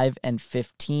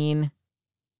 5-15.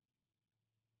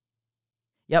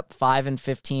 Yep,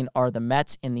 5-15 are the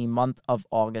Mets in the month of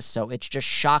August, so it's just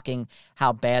shocking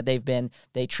how bad they've been.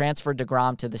 They transferred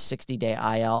DeGrom to the 60-day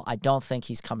IL. I don't think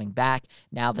he's coming back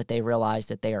now that they realize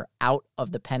that they are out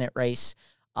of the pennant race.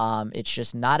 It's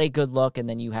just not a good look, and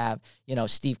then you have,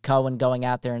 Steve Cohen going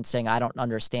out there and saying, I don't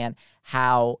understand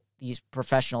how these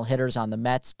professional hitters on the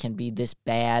Mets can be this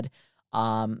bad.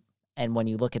 And when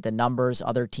you look at the numbers,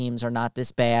 other teams are not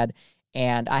this bad.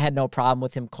 And I had no problem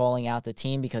with him calling out the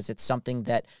team because it's something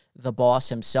that the boss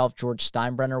himself, George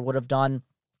Steinbrenner, would have done.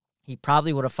 He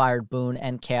probably would have fired Boone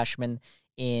and Cashman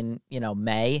in,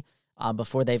 May.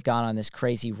 before they've gone on this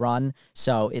crazy run.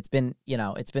 So it's been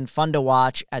fun to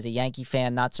watch as a Yankee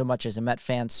fan, not so much as a Met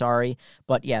fan, sorry.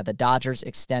 But yeah, the Dodgers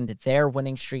extend their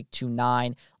winning streak to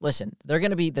 9. Listen, they're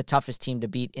going to be the toughest team to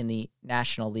beat in the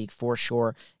National League for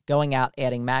sure. Going out,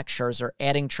 adding Max Scherzer,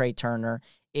 adding Trey Turner,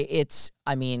 it's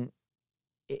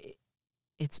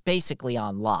basically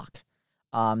on lock.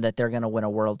 That they're going to win a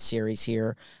World Series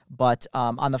here. But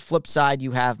on the flip side,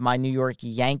 you have my New York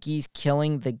Yankees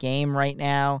killing the game right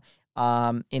now.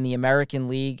 In the American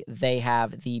League, they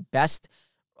have the best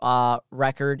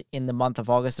record in the month of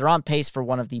August. They're on pace for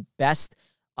one of the best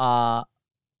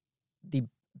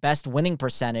winning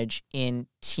percentage in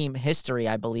team history,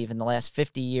 I believe, in the last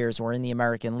 50 years or in the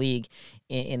American League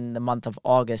in the month of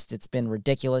August. It's been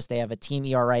ridiculous. They have a team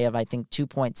ERA of, I think,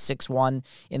 2.61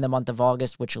 in the month of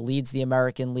August, which leads the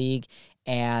American League,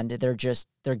 and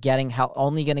they're getting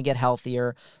only going to get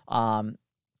healthier.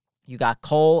 You got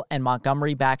Cole and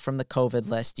Montgomery back from the COVID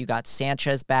list. You got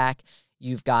Sanchez back.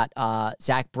 You've got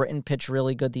Zach Britton pitched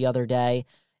really good the other day.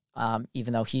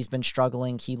 Even though he's been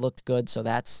struggling, he looked good, so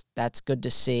that's good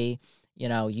to see.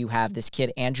 You have this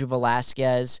kid, Andrew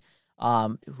Velasquez,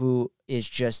 who is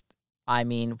just,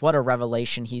 what a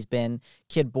revelation he's been.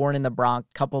 Kid born in the Bronx,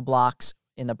 couple blocks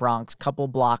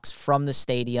from the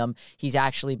stadium. He's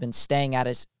actually been staying at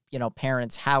his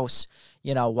parents' house,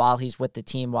 while he's with the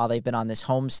team, while they've been on this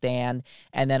homestand.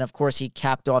 And then, of course, he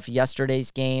capped off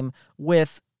yesterday's game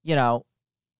with,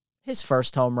 his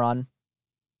first home run.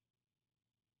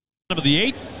 Of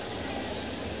the 8th.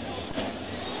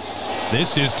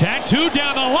 This is tattooed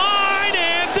down the line,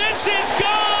 and this is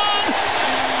gone!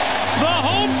 The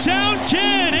hometown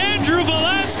kid, Andrew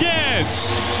Velasquez,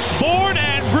 born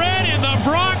and bred in the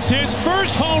Bronx, his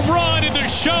first home run in the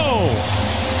show.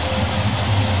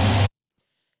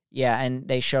 Yeah, and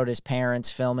they showed his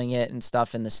parents filming it and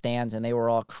stuff in the stands, and they were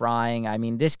all crying.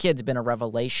 This kid's been a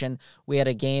revelation. We had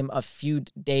a game a few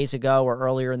days ago or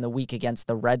earlier in the week against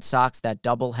the Red Sox, that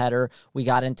doubleheader. We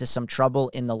got into some trouble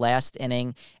in the last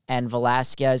inning, and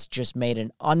Velasquez just made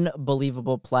an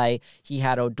unbelievable play. He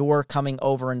had Odor coming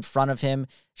over in front of him,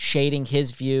 shading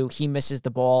his view. He misses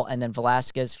the ball, and then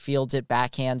Velasquez fields it,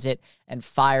 backhands it, and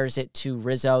fires it to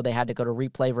Rizzo. They had to go to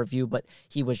replay review, but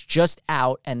he was just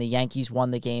out, and the Yankees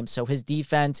won the game. So his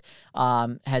defense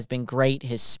has been great.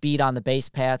 His speed on the base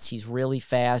paths, he's really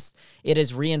fast. It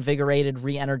has reinvigorated,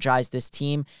 re-energized this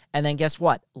team. And then guess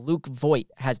what? Luke Voit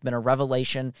has been a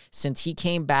revelation since he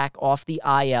came back off the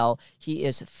IL. He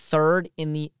is third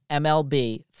in the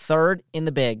MLB, third in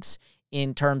the bigs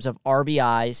in terms of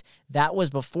RBIs. That was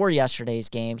before yesterday's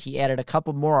game. He added a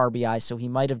couple more RBIs, so he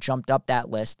might have jumped up that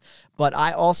list. But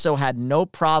I also had no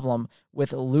problem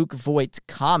with Luke Voigt's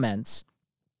comments.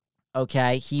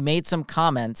 Okay, he made some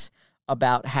comments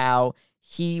about how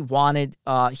he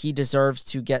deserves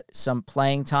to get some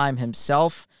playing time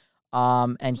himself.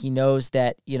 And he knows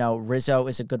that, Rizzo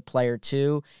is a good player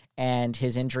too, and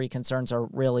his injury concerns are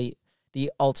really the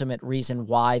ultimate reason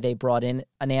why they brought in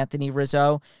an Anthony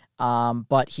Rizzo.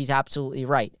 But he's absolutely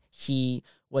right. He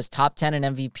was top 10 in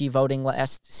MVP voting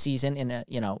last season in a,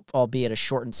 albeit a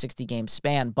shortened 60-game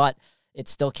span, but it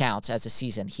still counts as a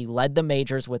season. He led the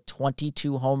majors with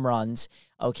 22 home runs,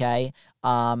 okay?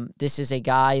 This is a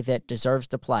guy that deserves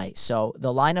to play. So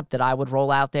the lineup that I would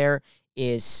roll out there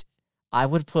is I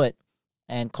would put,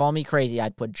 and call me crazy,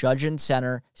 I'd put Judge in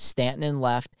center, Stanton in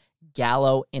left,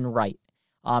 Gallo in right.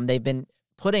 They've been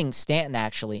putting Stanton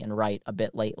actually in right a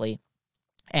bit lately.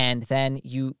 And then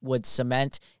you would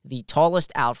cement the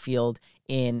tallest outfield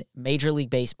in Major League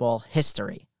Baseball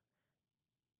history.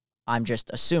 I'm just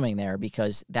assuming there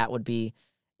because that would be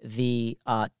the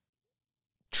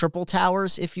triple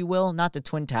towers, if you will. Not the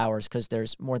twin towers because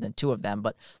there's more than two of them.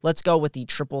 But let's go with the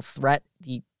triple threat,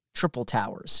 the triple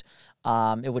towers.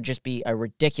 It would just be a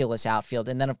ridiculous outfield.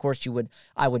 And then, of course,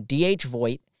 I would DH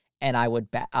Voit, and I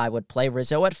would play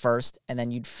Rizzo at first, and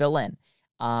then you'd fill in.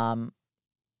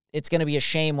 It's going to be a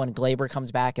shame when Glaber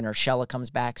comes back and Urshela comes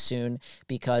back soon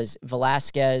because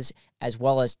Velasquez as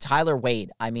well as Tyler Wade.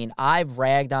 I've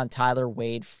ragged on Tyler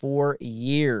Wade for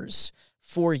years.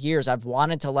 For years. I've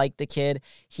wanted to like the kid.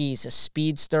 He's a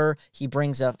speedster. He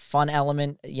brings a fun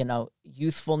element,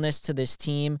 youthfulness to this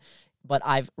team. But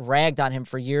I've ragged on him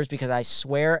for years because I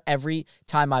swear every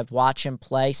time I've watched him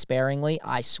play sparingly,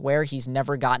 I swear he's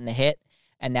never gotten a hit.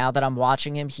 And now that I'm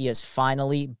watching him, he is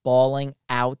finally balling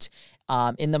out.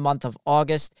 In the month of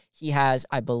August, he has,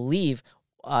 I believe,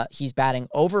 he's batting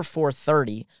over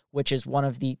 .430, which is one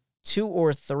of the 2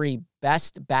 or 3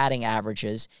 best batting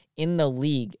averages in the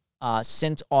league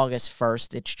since August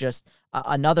 1st. It's just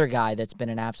another guy that's been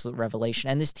an absolute revelation.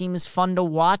 And this team is fun to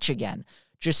watch again.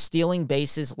 just stealing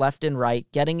bases left and right,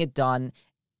 getting it done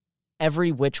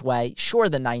every which way. Sure,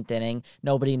 the ninth inning,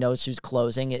 nobody knows who's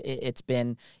closing. It's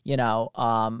been,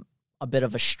 a bit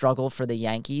of a struggle for the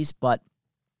Yankees, but,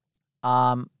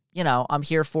 I'm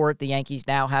here for it. The Yankees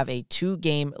now have a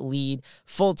 2-game lead,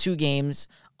 full 2 games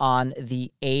on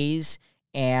the A's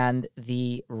and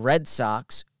the Red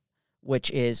Sox,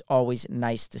 which is always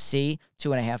nice to see.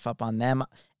 2.5 up on them.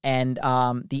 And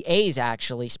the A's,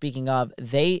 actually, speaking of,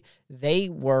 they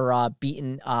were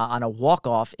beaten on a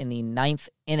walk-off in the 9th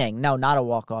inning. No, not a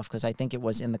walk-off, because I think it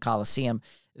was in the Coliseum.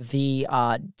 The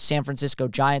San Francisco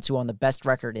Giants, who own the best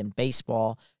record in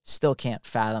baseball, still can't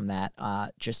fathom that.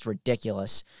 Just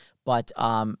ridiculous. But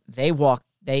they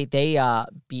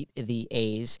beat the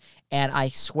A's, and I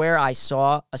swear I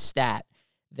saw a stat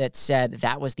that said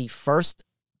that was the first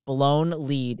blown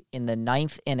lead in the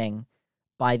 9th inning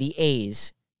by the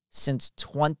A's since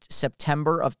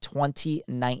September of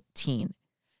 2019.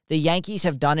 The Yankees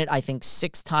have done it, I think,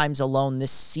 6 times alone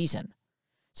this season.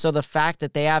 So the fact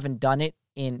that they haven't done it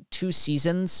in 2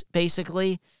 seasons,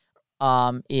 basically,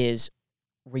 is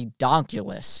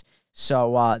redonkulous.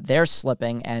 So they're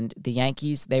slipping, and the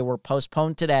Yankees, they were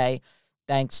postponed today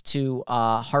thanks to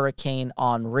Hurricane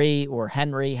Henri, or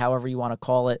Henry, however you want to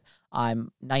call it.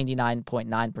 I'm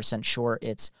 99.9% sure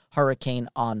it's Hurricane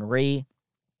Henri.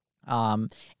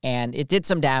 And it did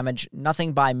some damage,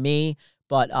 nothing by me,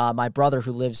 but my brother,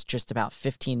 who lives just about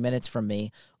 15 minutes from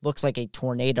me, looks like a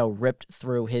tornado ripped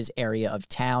through his area of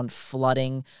town,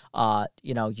 flooding,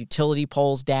 utility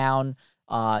poles down,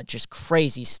 just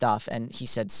crazy stuff. And he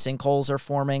said sinkholes are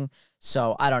forming.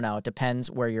 So I don't know. It depends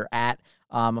where you're at.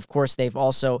 Of course,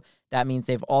 that means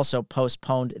they've also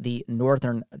postponed the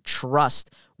Northern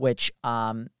Trust, which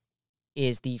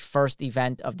is the first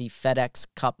event of the FedEx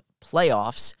Cup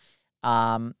playoffs.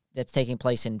 That's taking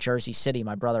place in Jersey City.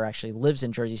 My brother actually lives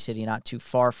in Jersey City, not too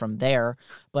far from there.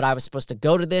 But I was supposed to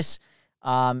go to this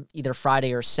either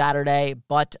Friday or Saturday,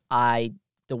 but the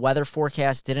weather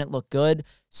forecast didn't look good,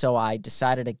 so I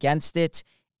decided against it.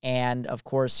 And of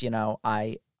course,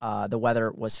 the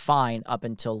weather was fine up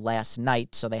until last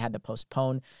night, so they had to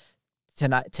postpone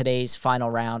today's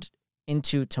final round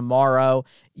into tomorrow.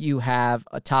 You have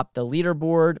atop the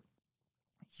leaderboard,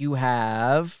 you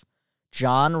have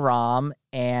Jon Rahm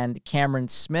and Cameron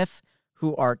Smith,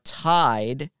 who are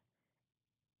tied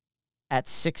at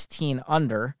 16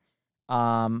 under.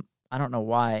 I don't know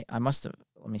why.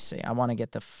 Let me see. I want to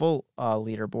get the full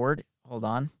leaderboard. Hold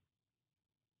on.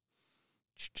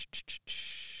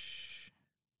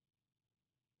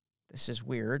 This is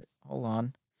weird. Hold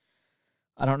on.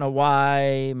 I don't know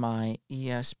why my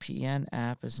ESPN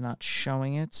app is not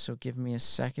showing it, so give me a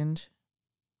second.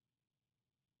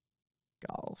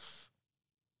 Golf.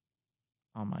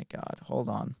 Oh my God. Hold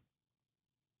on.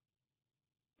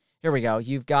 Here we go.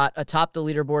 You've got atop the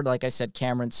leaderboard, like I said,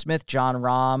 Cameron Smith, Jon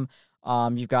Rahm.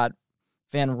 You've got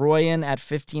Van Rooyen at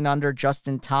 15 under,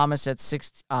 Justin Thomas at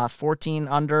 14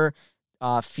 under,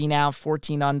 Finau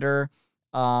 14 under,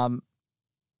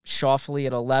 Schauffele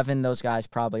at 11. Those guys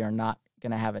probably are not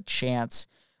going to have a chance.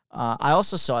 I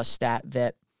also saw a stat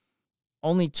that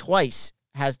only twice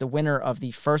has the winner of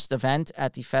the first event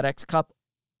at the FedEx Cup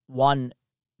won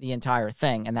the entire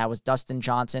thing, and that was Dustin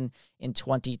Johnson in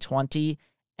 2020,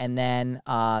 and then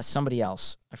somebody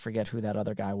else. I forget who that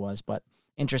other guy was, but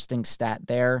interesting stat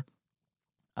there.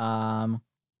 Here's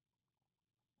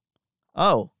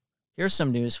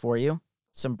some news for you.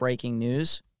 Some breaking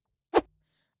news.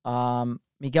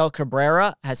 Miguel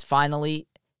Cabrera has finally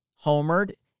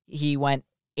homered. He went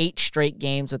 8 straight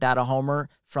games without a homer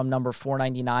from number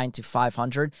 499 to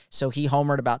 500. So he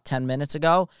homered about 10 minutes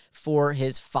ago for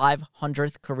his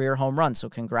 500th career home run. So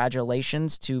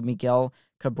congratulations to Miguel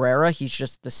Cabrera. He's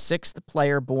just the 6th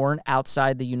player born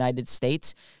outside the United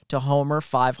States to homer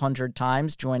 500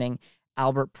 times, joining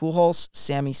Albert Pujols,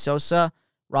 Sammy Sosa,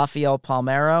 Rafael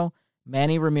Palmeiro,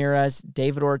 Manny Ramirez,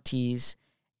 David Ortiz,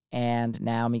 and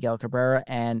now Miguel Cabrera.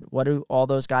 And what do all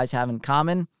those guys have in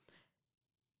common?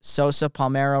 Sosa,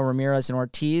 Palmeiro, Ramirez, and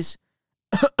Ortiz.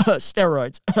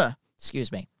 Steroids.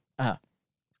 Excuse me.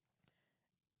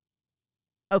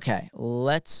 Okay,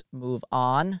 let's move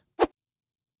on.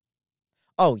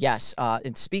 Oh, yes.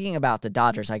 And speaking about the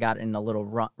Dodgers, I got in a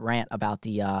little rant about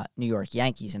the New York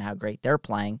Yankees and how great they're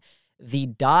playing. The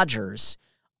Dodgers,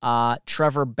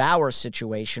 Trevor Bauer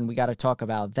situation, we got to talk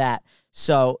about that.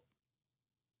 So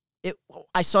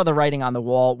I saw the writing on the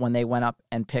wall when they went up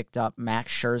and picked up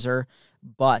Max Scherzer.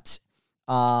 But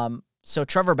so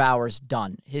Trevor Bauer's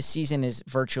done. His season is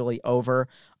virtually over.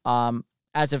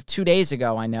 As of 2 days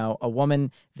ago, I know a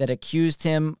woman that accused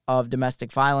him of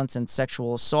domestic violence and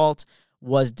sexual assault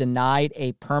was denied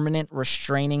a permanent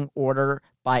restraining order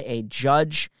by a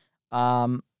judge.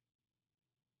 But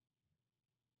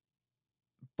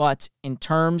in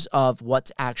terms of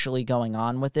what's actually going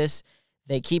on with this,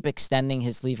 they keep extending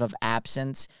his leave of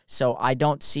absence, so I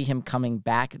don't see him coming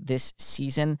back this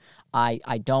season. I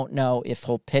don't know if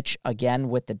he'll pitch again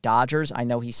with the Dodgers. I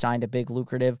know he signed a big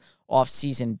lucrative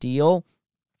offseason deal,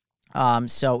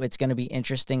 so it's going to be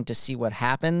interesting to see what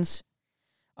happens.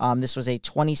 This was a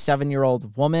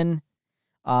 27-year-old woman.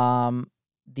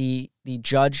 The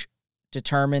judge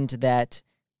determined that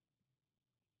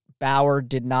Bauer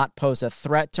did not pose a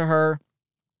threat to her.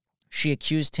 She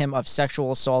accused him of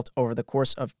sexual assault over the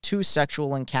course of 2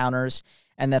 sexual encounters,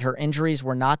 and that her injuries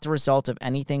were not the result of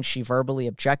anything she verbally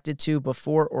objected to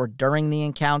before or during the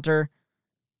encounter.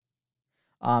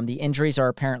 The injuries are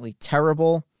apparently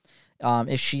terrible.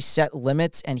 If she set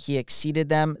limits and he exceeded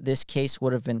them, this case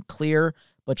would have been clear,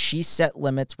 but she set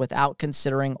limits without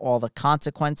considering all the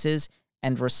consequences,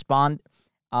 and respondent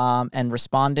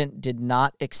did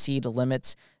not exceed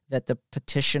limits that the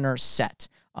petitioner set.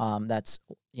 That's,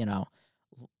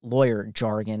 lawyer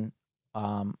jargon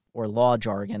or law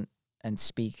jargon and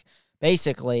speak.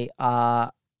 Basically,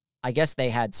 I guess they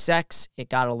had sex. It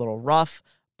got a little rough,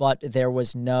 but there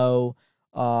was no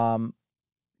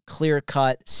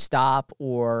clear-cut stop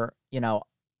or,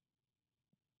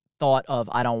 thought of,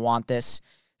 I don't want this.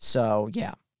 So,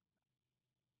 yeah.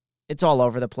 It's all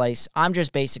over the place. I'm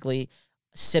just basically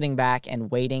sitting back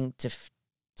and waiting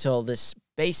till this.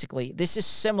 Basically, this is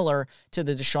similar to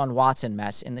the Deshaun Watson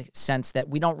mess in the sense that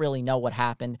we don't really know what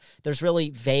happened. There's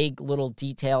really vague little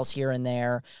details here and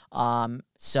there.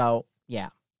 So, yeah,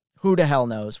 who the hell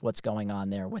knows what's going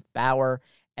on there with Bauer.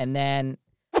 And then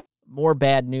more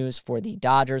bad news for the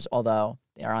Dodgers, although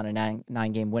they are on a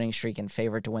nine-game winning streak and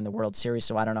favored to win the World Series,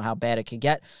 so I don't know how bad it could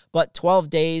get. But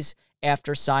 12 days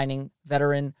after signing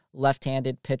veteran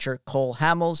left-handed pitcher Cole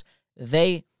Hamels,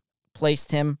 they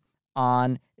placed him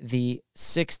on the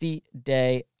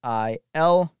 60-day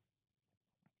IL,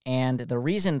 and the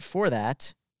reason for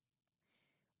that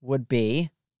would be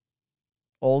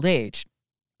old age.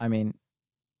 I mean,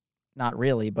 not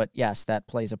really, but yes, that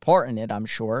plays a part in it, I'm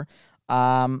sure.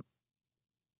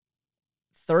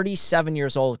 37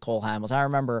 years old, Cole Hamels. I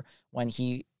remember when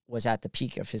he was at the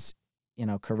peak of his,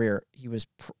 career. He was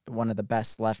one of the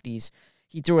best lefties.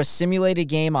 He threw a simulated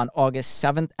game on August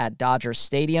 7th at Dodger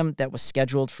Stadium that was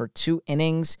scheduled for 2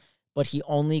 innings, but he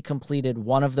only completed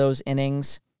one of those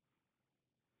innings.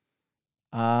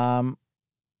 Let's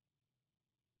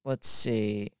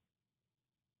see.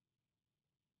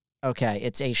 Okay,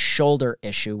 it's a shoulder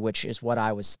issue, which is what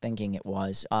I was thinking it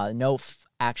was. No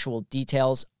actual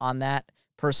details on that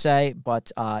per se,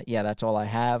 but yeah, that's all I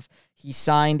have. He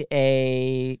signed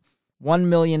a $1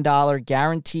 million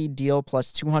guaranteed deal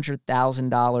plus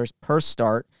 $200,000 per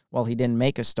start. Well, he didn't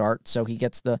make a start, so he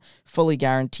gets the fully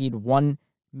guaranteed $1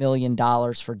 million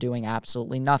for doing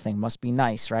absolutely nothing. Must be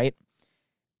nice, right?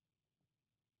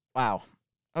 Wow.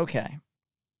 Okay.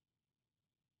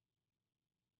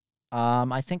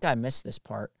 I think I missed this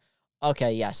part.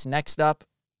 Okay, yes. Next up,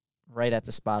 right at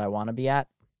the spot I want to be at.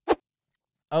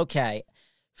 Okay.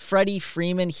 Freddie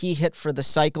Freeman, he hit for the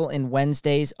cycle in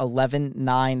Wednesday's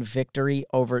 11-9 victory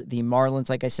over the Marlins.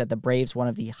 Like I said, the Braves, one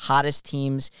of the hottest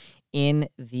teams in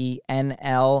the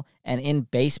NL and in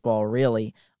baseball,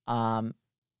 really.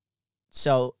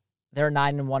 So they're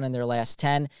 9-1 in their last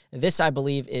 10. This, I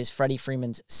believe, is Freddie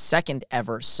Freeman's second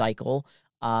ever cycle.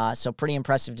 So pretty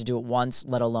impressive to do it once,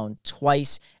 let alone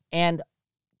twice. And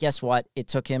guess what? It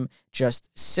took him just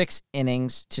 6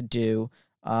 innings to do.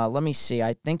 Let me see.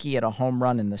 I think he had a home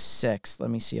run in the 6th. Let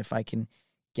me see if I can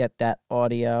get that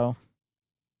audio.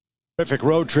 Terrific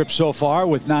road trip so far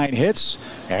with 9 hits.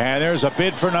 And there's a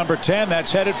bid for number 10.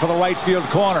 That's headed for the right field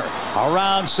corner.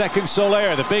 Around second,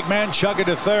 Soler. The big man chugging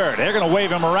to third. They're going to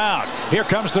wave him around. Here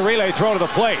comes the relay throw to the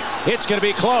plate. It's going to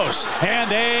be close.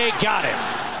 And they got him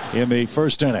in the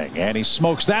first inning, and he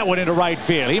smokes that one into right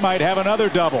field. He might have another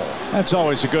double. That's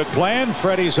always a good plan.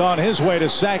 Freddie's on his way to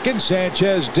second.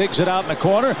 Sanchez digs it out in the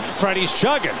corner. Freddie's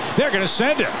chugging. They're going to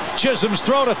send him. Chisholm's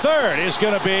throw to third is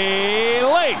going to be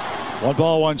late. 1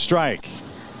 ball, 1 strike.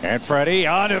 And Freddie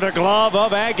onto the glove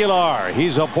of Aguilar.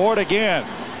 He's aboard again.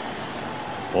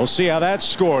 We'll see how that's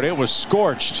scored. It was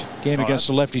scorched. Game against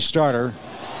the lefty starter.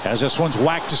 As this one's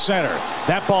whacked to center.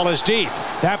 That ball is deep.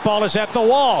 That ball is at the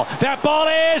wall. That ball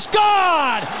is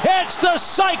gone! It's the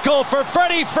cycle for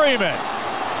Freddie Freeman.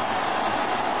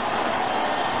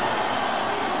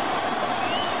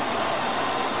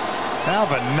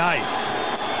 Have a night.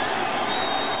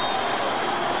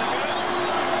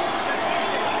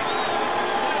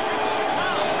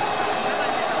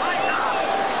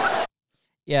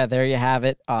 Yeah, there you have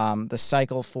it. The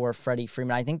cycle for Freddie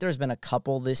Freeman. I think there's been a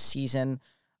couple this season.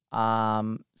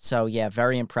 So yeah,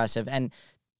 very impressive. And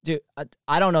dude,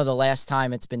 I don't know the last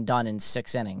time it's been done in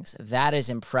 6 innings. That is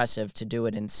impressive to do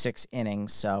it in 6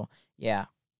 innings. So yeah.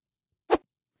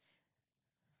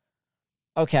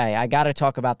 Okay, I got to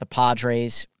talk about the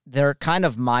Padres. They're kind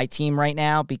of my team right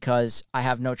now because I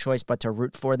have no choice but to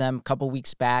root for them. A couple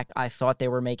weeks back, I thought they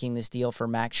were making this deal for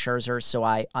Max Scherzer, so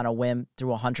I, on a whim,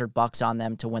 threw $100 on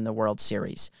them to win the World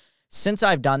Series. Since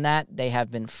I've done that, they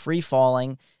have been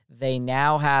free-falling. They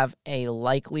now have a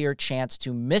likelier chance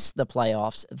to miss the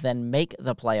playoffs than make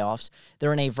the playoffs.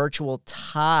 They're in a virtual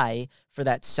tie for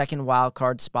that second wild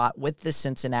card spot with the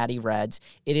Cincinnati Reds.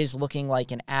 It is looking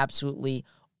like an absolutely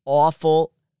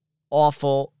awful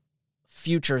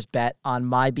futures bet on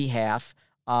my behalf.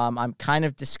 I'm kind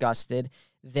of disgusted.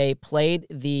 They played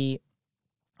the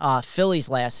Phillies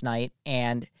last night,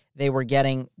 and they were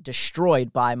getting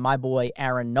destroyed by my boy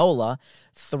Aaron Nola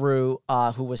through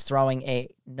who was throwing a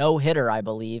no-hitter, I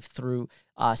believe, through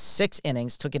 6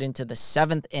 innings, took it into the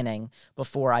 7th inning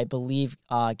before, I believe,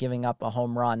 giving up a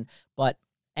home run. But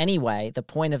anyway, the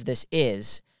point of this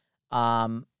is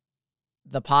the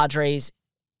Padres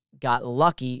got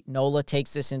lucky. Nola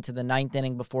takes this into the 9th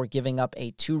inning before giving up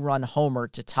a 2-run homer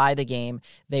to tie the game.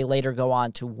 They later go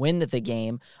on to win the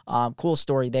game. Cool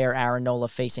story there. Aaron Nola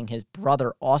facing his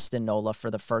brother Austin Nola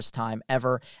for the first time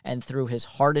ever and threw his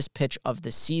hardest pitch of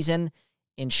the season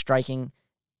in striking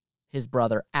his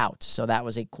brother out. So that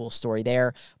was a cool story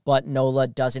there. But Nola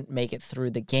doesn't make it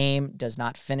through the game, does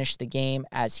not finish the game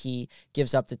as he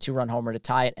gives up the 2-run homer to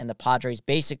tie it. And the Padres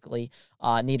basically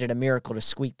needed a miracle to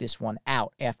squeak this one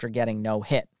out after getting no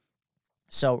hit.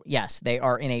 So yes, they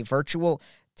are in a virtual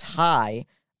tie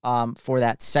for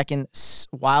that second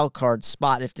wild card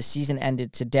spot. If the season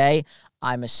ended today,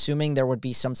 I'm assuming there would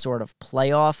be some sort of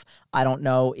playoff. I don't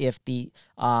know if the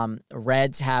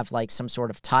Reds have like some sort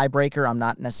of tiebreaker. I'm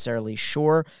not necessarily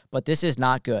sure, but this is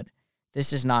not good.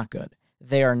 This is not good.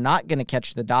 They are not going to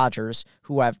catch the Dodgers,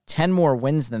 who have 10 more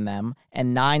wins than them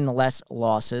and 9 less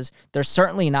losses. They're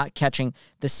certainly not catching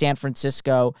the San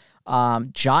Francisco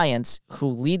Giants, who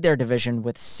lead their division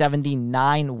with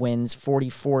 79 wins,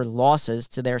 44 losses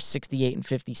to their 68 and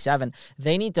 57.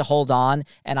 They need to hold on,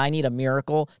 and I need a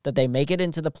miracle that they make it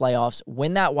into the playoffs,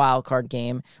 win that wild card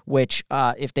game, which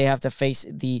if they have to face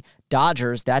the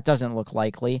Dodgers, that doesn't look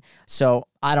likely. So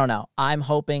I don't know. I'm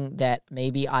hoping that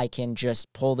maybe I can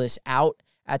just pull this out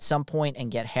at some point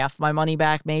and get half my money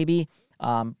back maybe.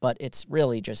 But it's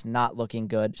really just not looking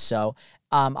good. So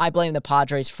I blame the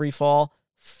Padres free fall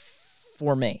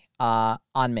for me,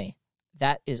 on me.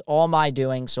 That is all my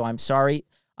doing, so I'm sorry.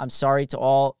 I'm sorry to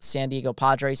all San Diego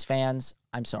Padres fans.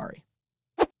 I'm sorry.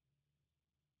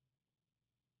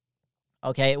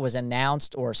 Okay, it was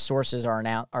announced, or sources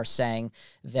are saying,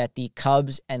 that the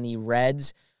Cubs and the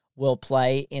Reds will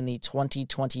play in the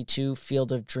 2022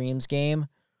 Field of Dreams game.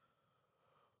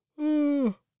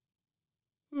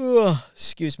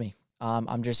 Excuse me.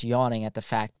 I'm just yawning at the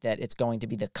fact that it's going to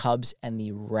be the Cubs and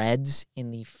the Reds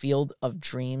in the Field of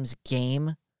Dreams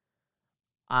game.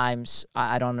 I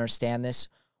don't understand this.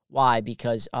 Why?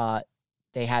 Because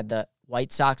they had the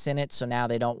White Sox in it, so now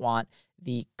they don't want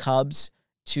the Cubs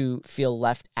to feel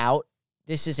left out.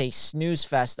 This is a snooze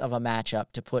fest of a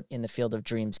matchup to put in the Field of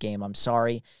Dreams game. I'm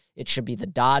sorry. It should be the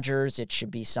Dodgers. It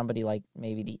should be somebody like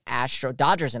maybe the Astros.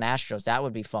 Dodgers and Astros, that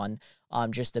would be fun.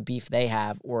 Just the beef they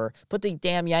have. Or put the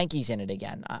damn Yankees in it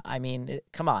again. I mean,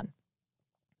 come on.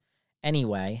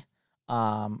 Anyway,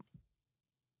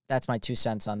 that's my 2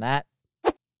 cents on that.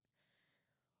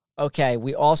 Okay,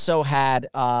 we also had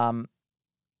a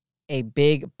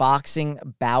big boxing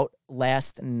bout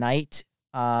last night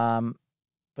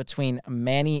between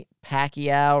Manny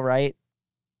Pacquiao, right,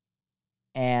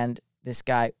 and this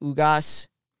guy Ugas.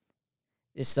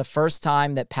 It's the first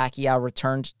time that Pacquiao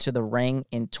returned to the ring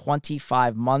in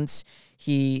 25 months.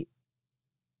 It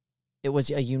was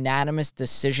a unanimous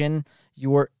decision.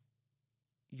 Yordenis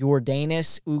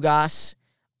Ugas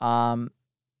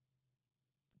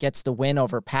gets the win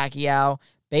over Pacquiao,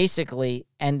 basically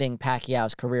ending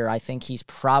Pacquiao's career. I think he's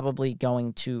probably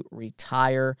going to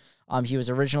retire. He was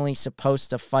originally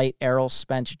supposed to fight Errol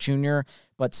Spence Jr.,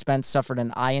 but Spence suffered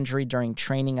an eye injury during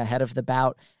training ahead of the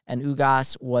bout, and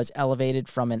Ugas was elevated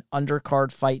from an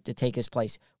undercard fight to take his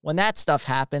place. When that stuff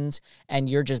happens and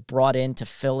you're just brought in to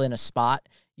fill in a spot,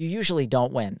 you usually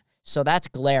don't win. So that's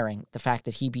glaring, the fact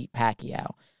that he beat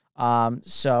Pacquiao.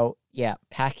 So, yeah,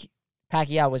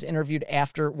 Pacquiao was interviewed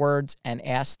afterwards and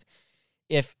asked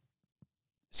if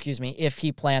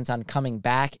he plans on coming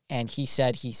back, and he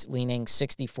said he's leaning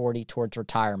 60-40 towards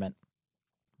retirement.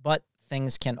 But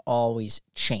things can always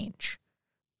change.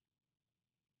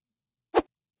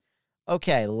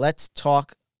 Okay, let's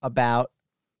talk about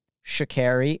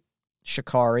Sha'Carri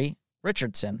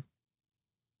Richardson.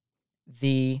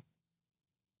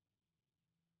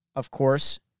 Of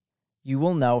course, you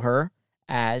will know her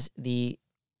as the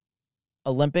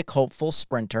Olympic hopeful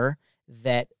sprinter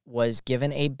that was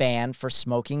given a ban for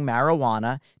smoking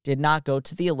marijuana, did not go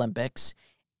to the Olympics,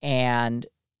 and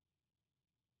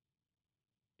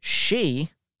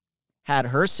she had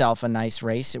herself a nice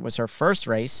race. It was her first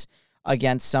race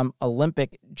against some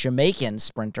Olympic Jamaican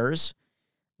sprinters.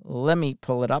 Let me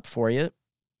pull it up for you.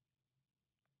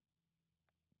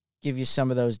 Give you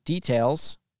some of those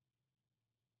details.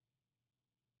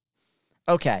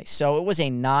 Okay, so it was a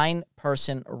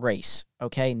 9-person race.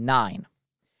 Okay, 9.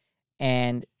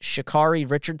 And Sha'Carri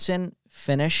Richardson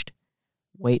finished,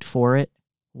 wait for it,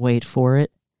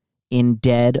 in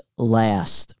dead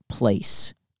last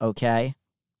place. Okay?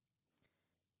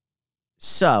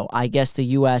 So I guess the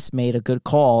U.S. made a good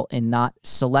call in not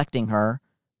selecting her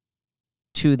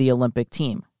to the Olympic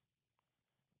team.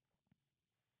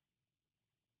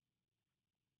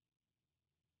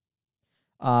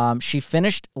 She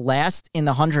finished last in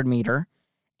the 100-meter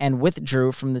and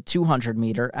withdrew from the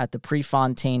 200-meter at the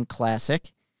Prefontaine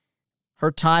Classic.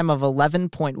 Her time of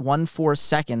 11.14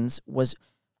 seconds was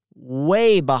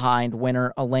way behind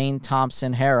winner Elaine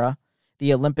Thompson-Herah,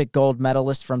 the Olympic gold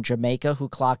medalist from Jamaica, who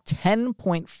clocked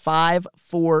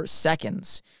 10.54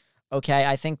 seconds. Okay,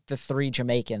 I think the 3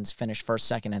 Jamaicans finished first,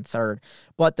 second, and third.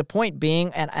 But the point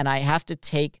being, and I have to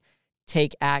take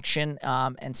action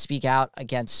and speak out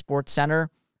against SportsCenter.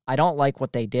 I don't like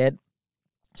what they did.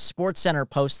 SportsCenter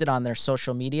posted on their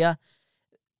social media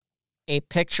a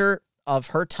picture of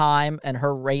her time and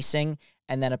her racing,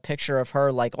 and then a picture of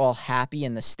her like all happy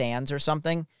in the stands or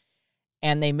something.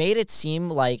 And they made it seem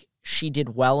like she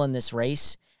did well in this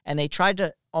race, and they tried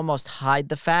to almost hide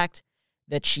the fact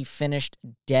that she finished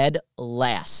dead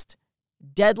last.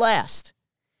 Dead last.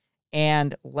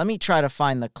 And let me try to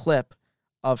find the clip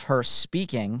of her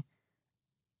speaking,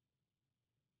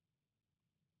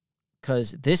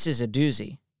 because this is a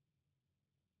doozy.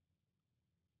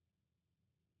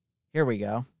 Here we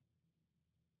go.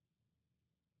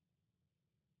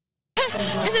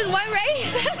 This is one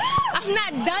race. I'm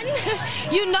not done.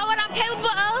 You know what I'm capable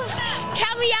of.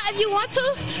 Count me out if you want to.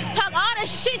 Talk all the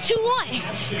shit you want,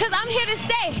 because I'm here to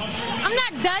stay. I'm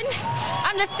not done.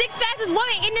 I'm the 6th fastest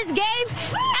woman in this game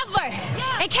ever.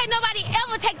 And can't nobody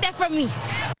ever take that from me.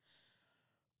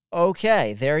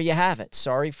 Okay, there you have it.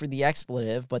 Sorry for the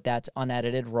expletive, but that's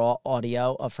unedited raw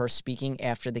audio of her speaking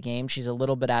after the game. She's a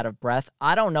little bit out of breath.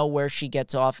 I don't know where she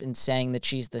gets off in saying that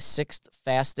she's the 6th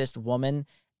fastest woman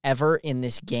ever in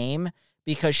this game,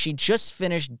 because she just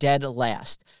finished dead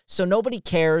last. So nobody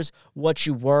cares what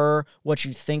you were, what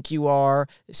you think you are,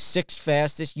 6th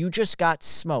fastest. You just got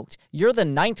smoked. You're the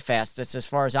 9th fastest as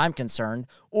far as I'm concerned,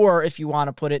 or if you want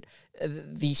to put it,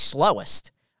 the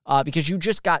slowest. Because you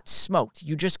just got smoked.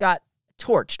 You just got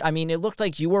torched. I mean, it looked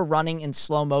like you were running in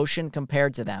slow motion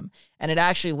compared to them. And it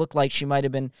actually looked like she might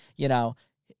have been,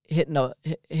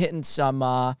 hitting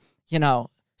some,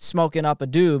 smoking up a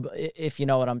doob, if you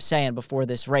know what I'm saying, before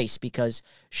this race. Because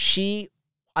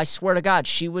I swear to God,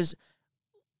 she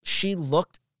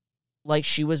looked like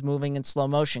she was moving in slow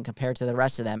motion compared to the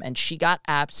rest of them. And she got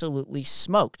absolutely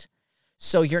smoked.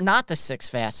 So you're not the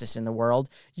 6th fastest in the world.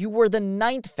 You were the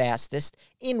 9th fastest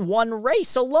in one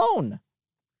race alone.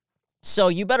 So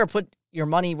you better put your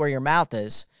money where your mouth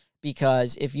is,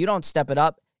 because if you don't step it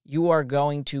up, you are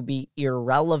going to be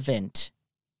irrelevant.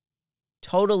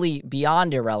 Totally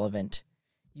beyond irrelevant.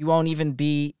 You won't even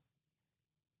be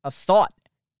a thought.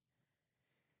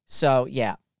 So,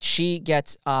 yeah, she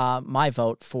gets my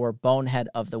vote for Bonehead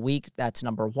of the Week. That's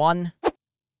number 1.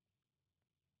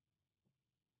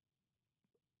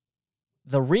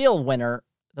 The real winner,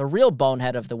 the real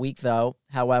Bonehead of the Week, though,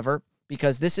 however,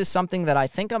 because this is something that I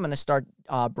think I'm going to start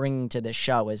bringing to this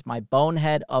show, is my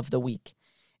Bonehead of the Week.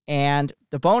 And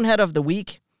the Bonehead of the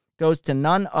Week goes to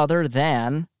none other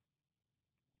than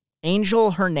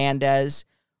Angel Hernandez,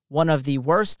 one of the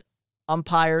worst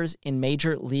umpires in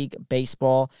Major League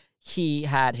Baseball. He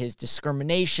had his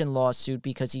discrimination lawsuit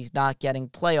because he's not getting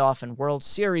playoff and World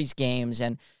Series games,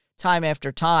 and time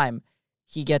after time,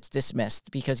 he gets dismissed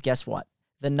because guess what?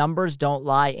 The numbers don't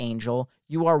lie, Angel.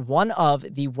 You are one of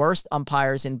the worst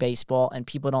umpires in baseball, and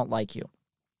people don't like you.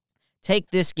 Take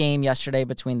this game yesterday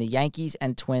between the Yankees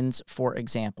and Twins, for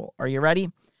example. Are you ready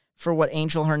for what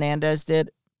Angel Hernandez did?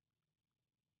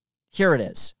 Here it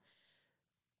is.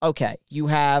 Okay, you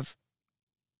have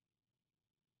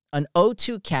an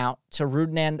 0-2 count to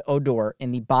Rougned Odor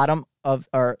in the bottom of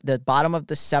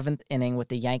the seventh inning with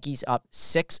the Yankees up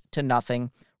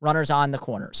 6-0. Runners on the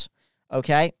corners.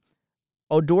 Okay,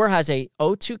 Odor has a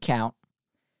 0-2 count.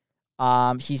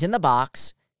 He's in the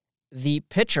box. The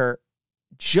pitcher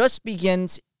just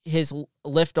begins his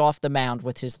lift off the mound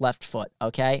with his left foot.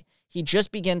 Okay, he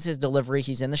just begins his delivery.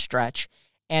 He's in the stretch,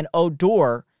 and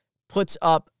Odor puts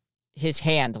up his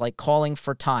hand, like calling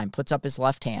for time. Puts up his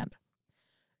left hand.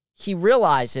 He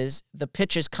realizes the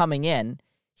pitch is coming in.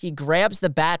 He grabs the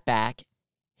bat back,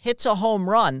 hits a home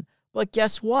run, but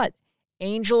guess what?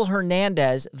 Angel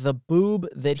Hernandez, the boob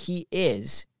that he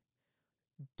is,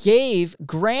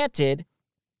 granted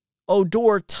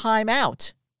Odor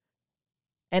timeout.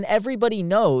 And everybody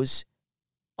knows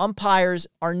umpires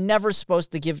are never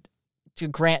supposed to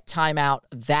grant timeout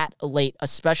that late,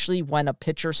 especially when a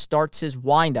pitcher starts his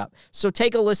windup. So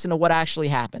take a listen to what actually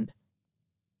happened.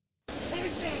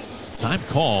 Time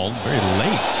called very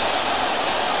late.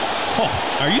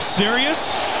 Oh, are you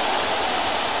serious?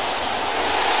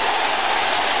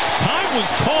 Time was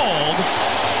called.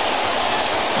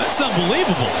 That's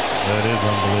unbelievable. That is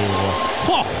unbelievable.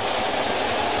 Oh.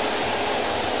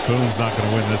 Boone's not going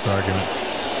to win this argument.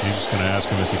 He's just going to ask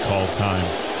him if he called time.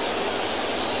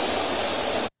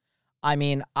 I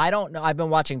mean, I don't know. I've been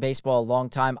watching baseball a long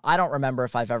time. I don't remember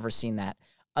if I've ever seen that.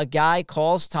 A guy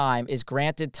calls time, is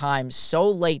granted time so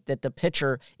late that the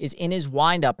pitcher is in his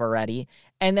windup already,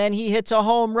 and then he hits a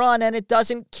home run and it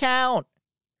doesn't count.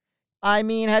 I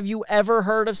mean, have you ever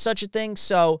heard of such a thing?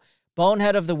 So,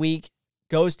 Bonehead of the Week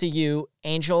goes to you,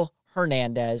 Angel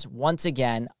Hernandez. Once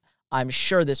again, I'm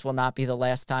sure this will not be the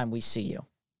last time we see you.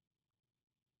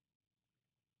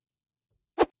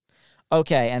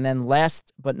 Okay, and then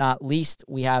last but not least,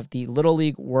 we have the Little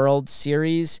League World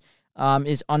Series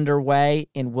is underway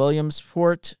in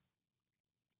Williamsport,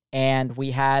 and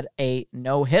we had a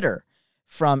no-hitter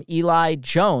from Eli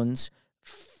Jones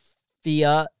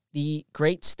via the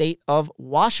great state of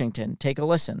Washington. Take a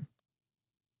listen.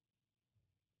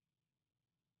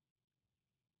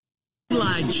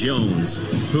 Eli Jones,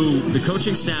 who the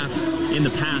coaching staff in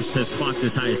the past has clocked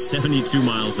as high as 72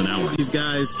 miles an hour. These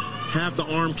guys have the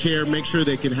arm care, make sure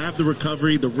they can have the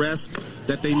recovery, the rest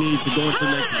that they need to go into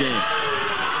the next game.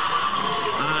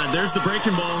 There's the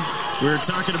breaking ball. We were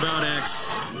talking about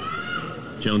X.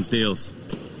 Jones deals.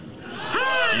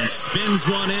 And spins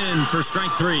one in for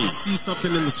strike three. You see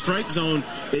something in the strike zone,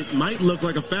 it might look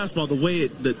like a fastball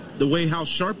the way how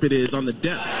sharp it is on the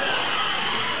depth.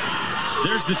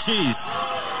 There's the cheese.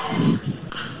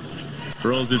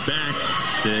 Rolls it back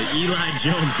to Eli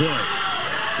Jones. Boy,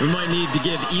 we might need to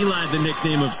give Eli the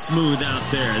nickname of Smooth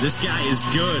out there. This guy is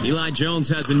good. Eli Jones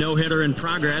has a no-hitter in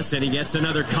progress, and he gets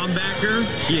another comebacker.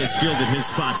 He has fielded his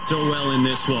spot so well in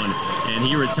this one, and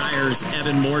he retires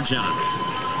Evan Morejon.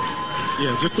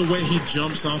 Yeah, just the way he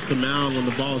jumps off the mound when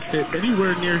the ball is hit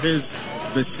anywhere near his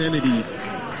vicinity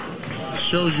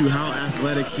shows you how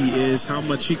athletic he is, how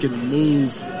much he can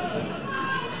move.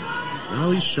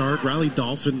 Raleigh Shark, Raleigh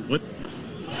Dolphin, what?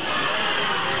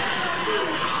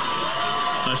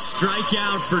 A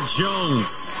strikeout for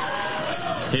Jones.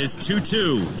 His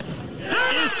 2-2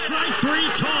 is strike three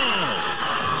called.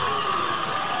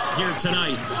 Here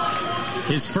tonight,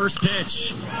 his first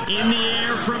pitch in the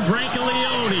air from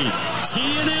Brancaleone.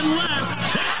 Teeing in left.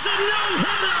 It's a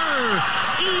no-hitter.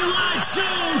 Eli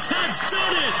Jones has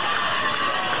done it.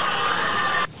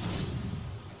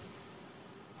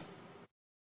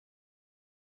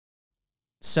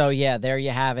 So, yeah, there you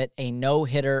have it. A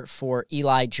no-hitter for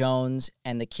Eli Jones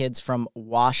and the kids from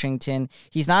Washington.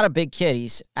 He's not a big kid.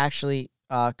 He's actually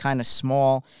kind of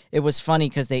small. It was funny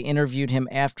because they interviewed him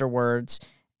afterwards,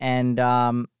 and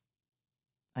I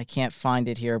can't find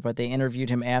it here, but they interviewed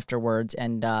him afterwards,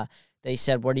 and they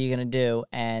said, "What are you going to do?"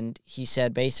 And he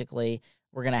said, basically,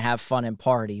 "We're going to have fun and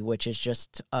party," which is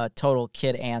just a total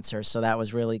kid answer. So that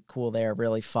was really cool there,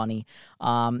 really funny.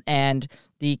 And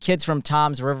the kids from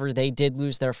Toms River, they did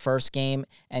lose their first game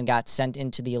and got sent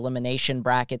into the elimination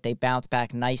bracket. They bounced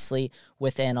back nicely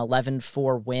with an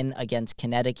 11-4 win against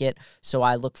Connecticut. So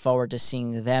I look forward to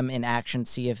seeing them in action,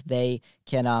 see if they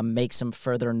can make some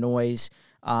further noise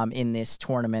in this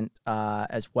tournament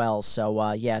as well.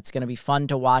 So, yeah, it's going to be fun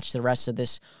to watch the rest of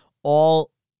this all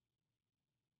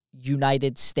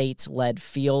United States-led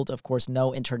field. Of course,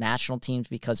 no international teams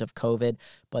because of COVID,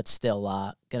 but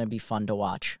still going to be fun to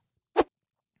watch.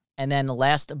 And then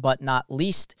last but not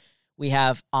least, we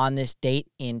have on this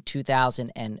date in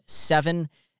 2007,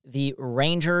 the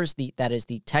Rangers, that is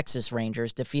the Texas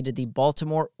Rangers, defeated the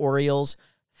Baltimore Orioles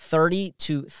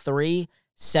 30-3,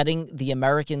 setting the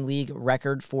American League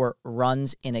record for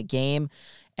runs in a game.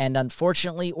 And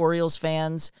unfortunately, Orioles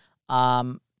fans,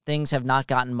 things have not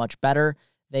gotten much better.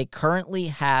 They currently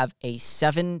have a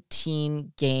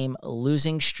 17-game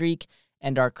losing streak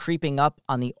and are creeping up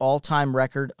on the all-time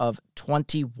record of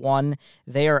 21.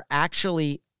 They are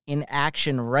actually in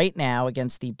action right now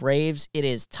against the Braves. It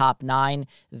is top 9.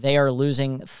 They are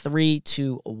losing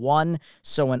 3-1.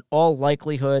 So in all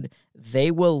likelihood, they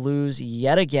will lose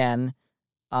yet again,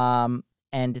 and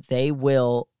they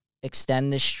will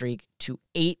extend this streak to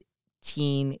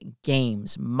 18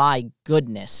 games. My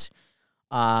goodness.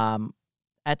 At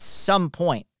some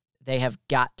point, they have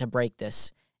got to break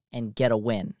this and get a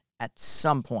win. At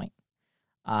some point.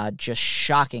 Just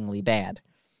shockingly bad.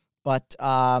 But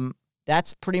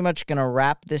that's pretty much going to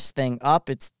wrap this thing up.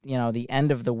 It's, the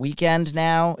end of the weekend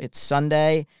now. It's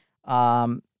Sunday.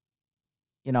 Like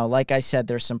I said,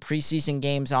 there's some preseason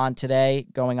games on today,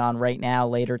 going on right now,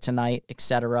 later tonight,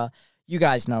 etc. You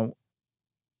guys know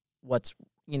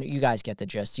you guys get the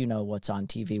gist. You know what's on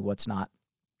TV, what's not.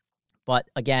 But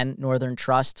again, Northern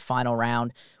Trust final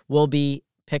round will be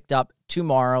picked up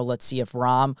tomorrow. Let's see if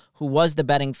Rom, who was the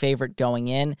betting favorite going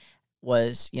in,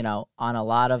 was, had a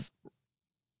lot of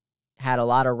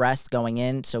rest going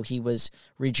in, so he was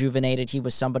rejuvenated. He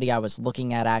was somebody I was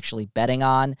looking at actually betting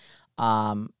on.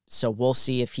 So we'll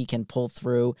see if he can pull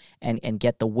through and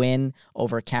get the win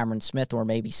over Cameron Smith, or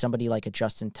maybe somebody like a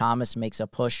Justin Thomas makes a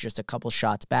push just a couple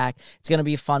shots back. It's going to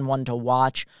be a fun one to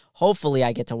watch. Hopefully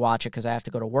I get to watch it because I have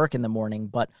to go to work in the morning,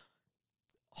 but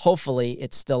hopefully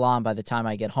it's still on by the time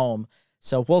I get home.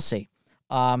 So we'll see.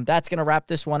 That's going to wrap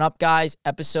this one up, guys.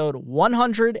 Episode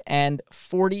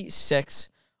 146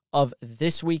 of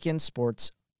This Week in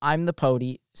Sports. I'm the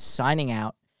Pody, signing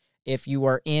out. If you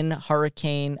are in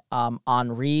Hurricane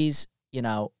Henri's,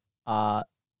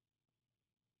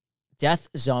 death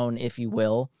zone, if you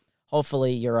will,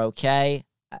 hopefully you're okay.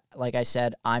 Like I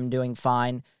said, I'm doing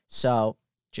fine. So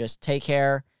just take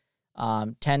care.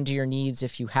 Tend to your needs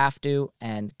if you have to,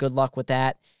 and good luck with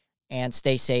that, and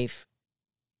stay safe.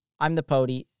 I'm the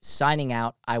Pody, signing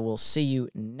out. I will see you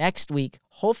next week,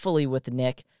 hopefully with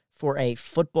Nick, for a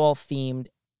football-themed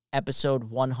episode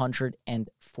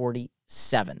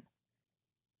 147.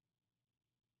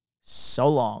 So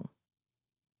long.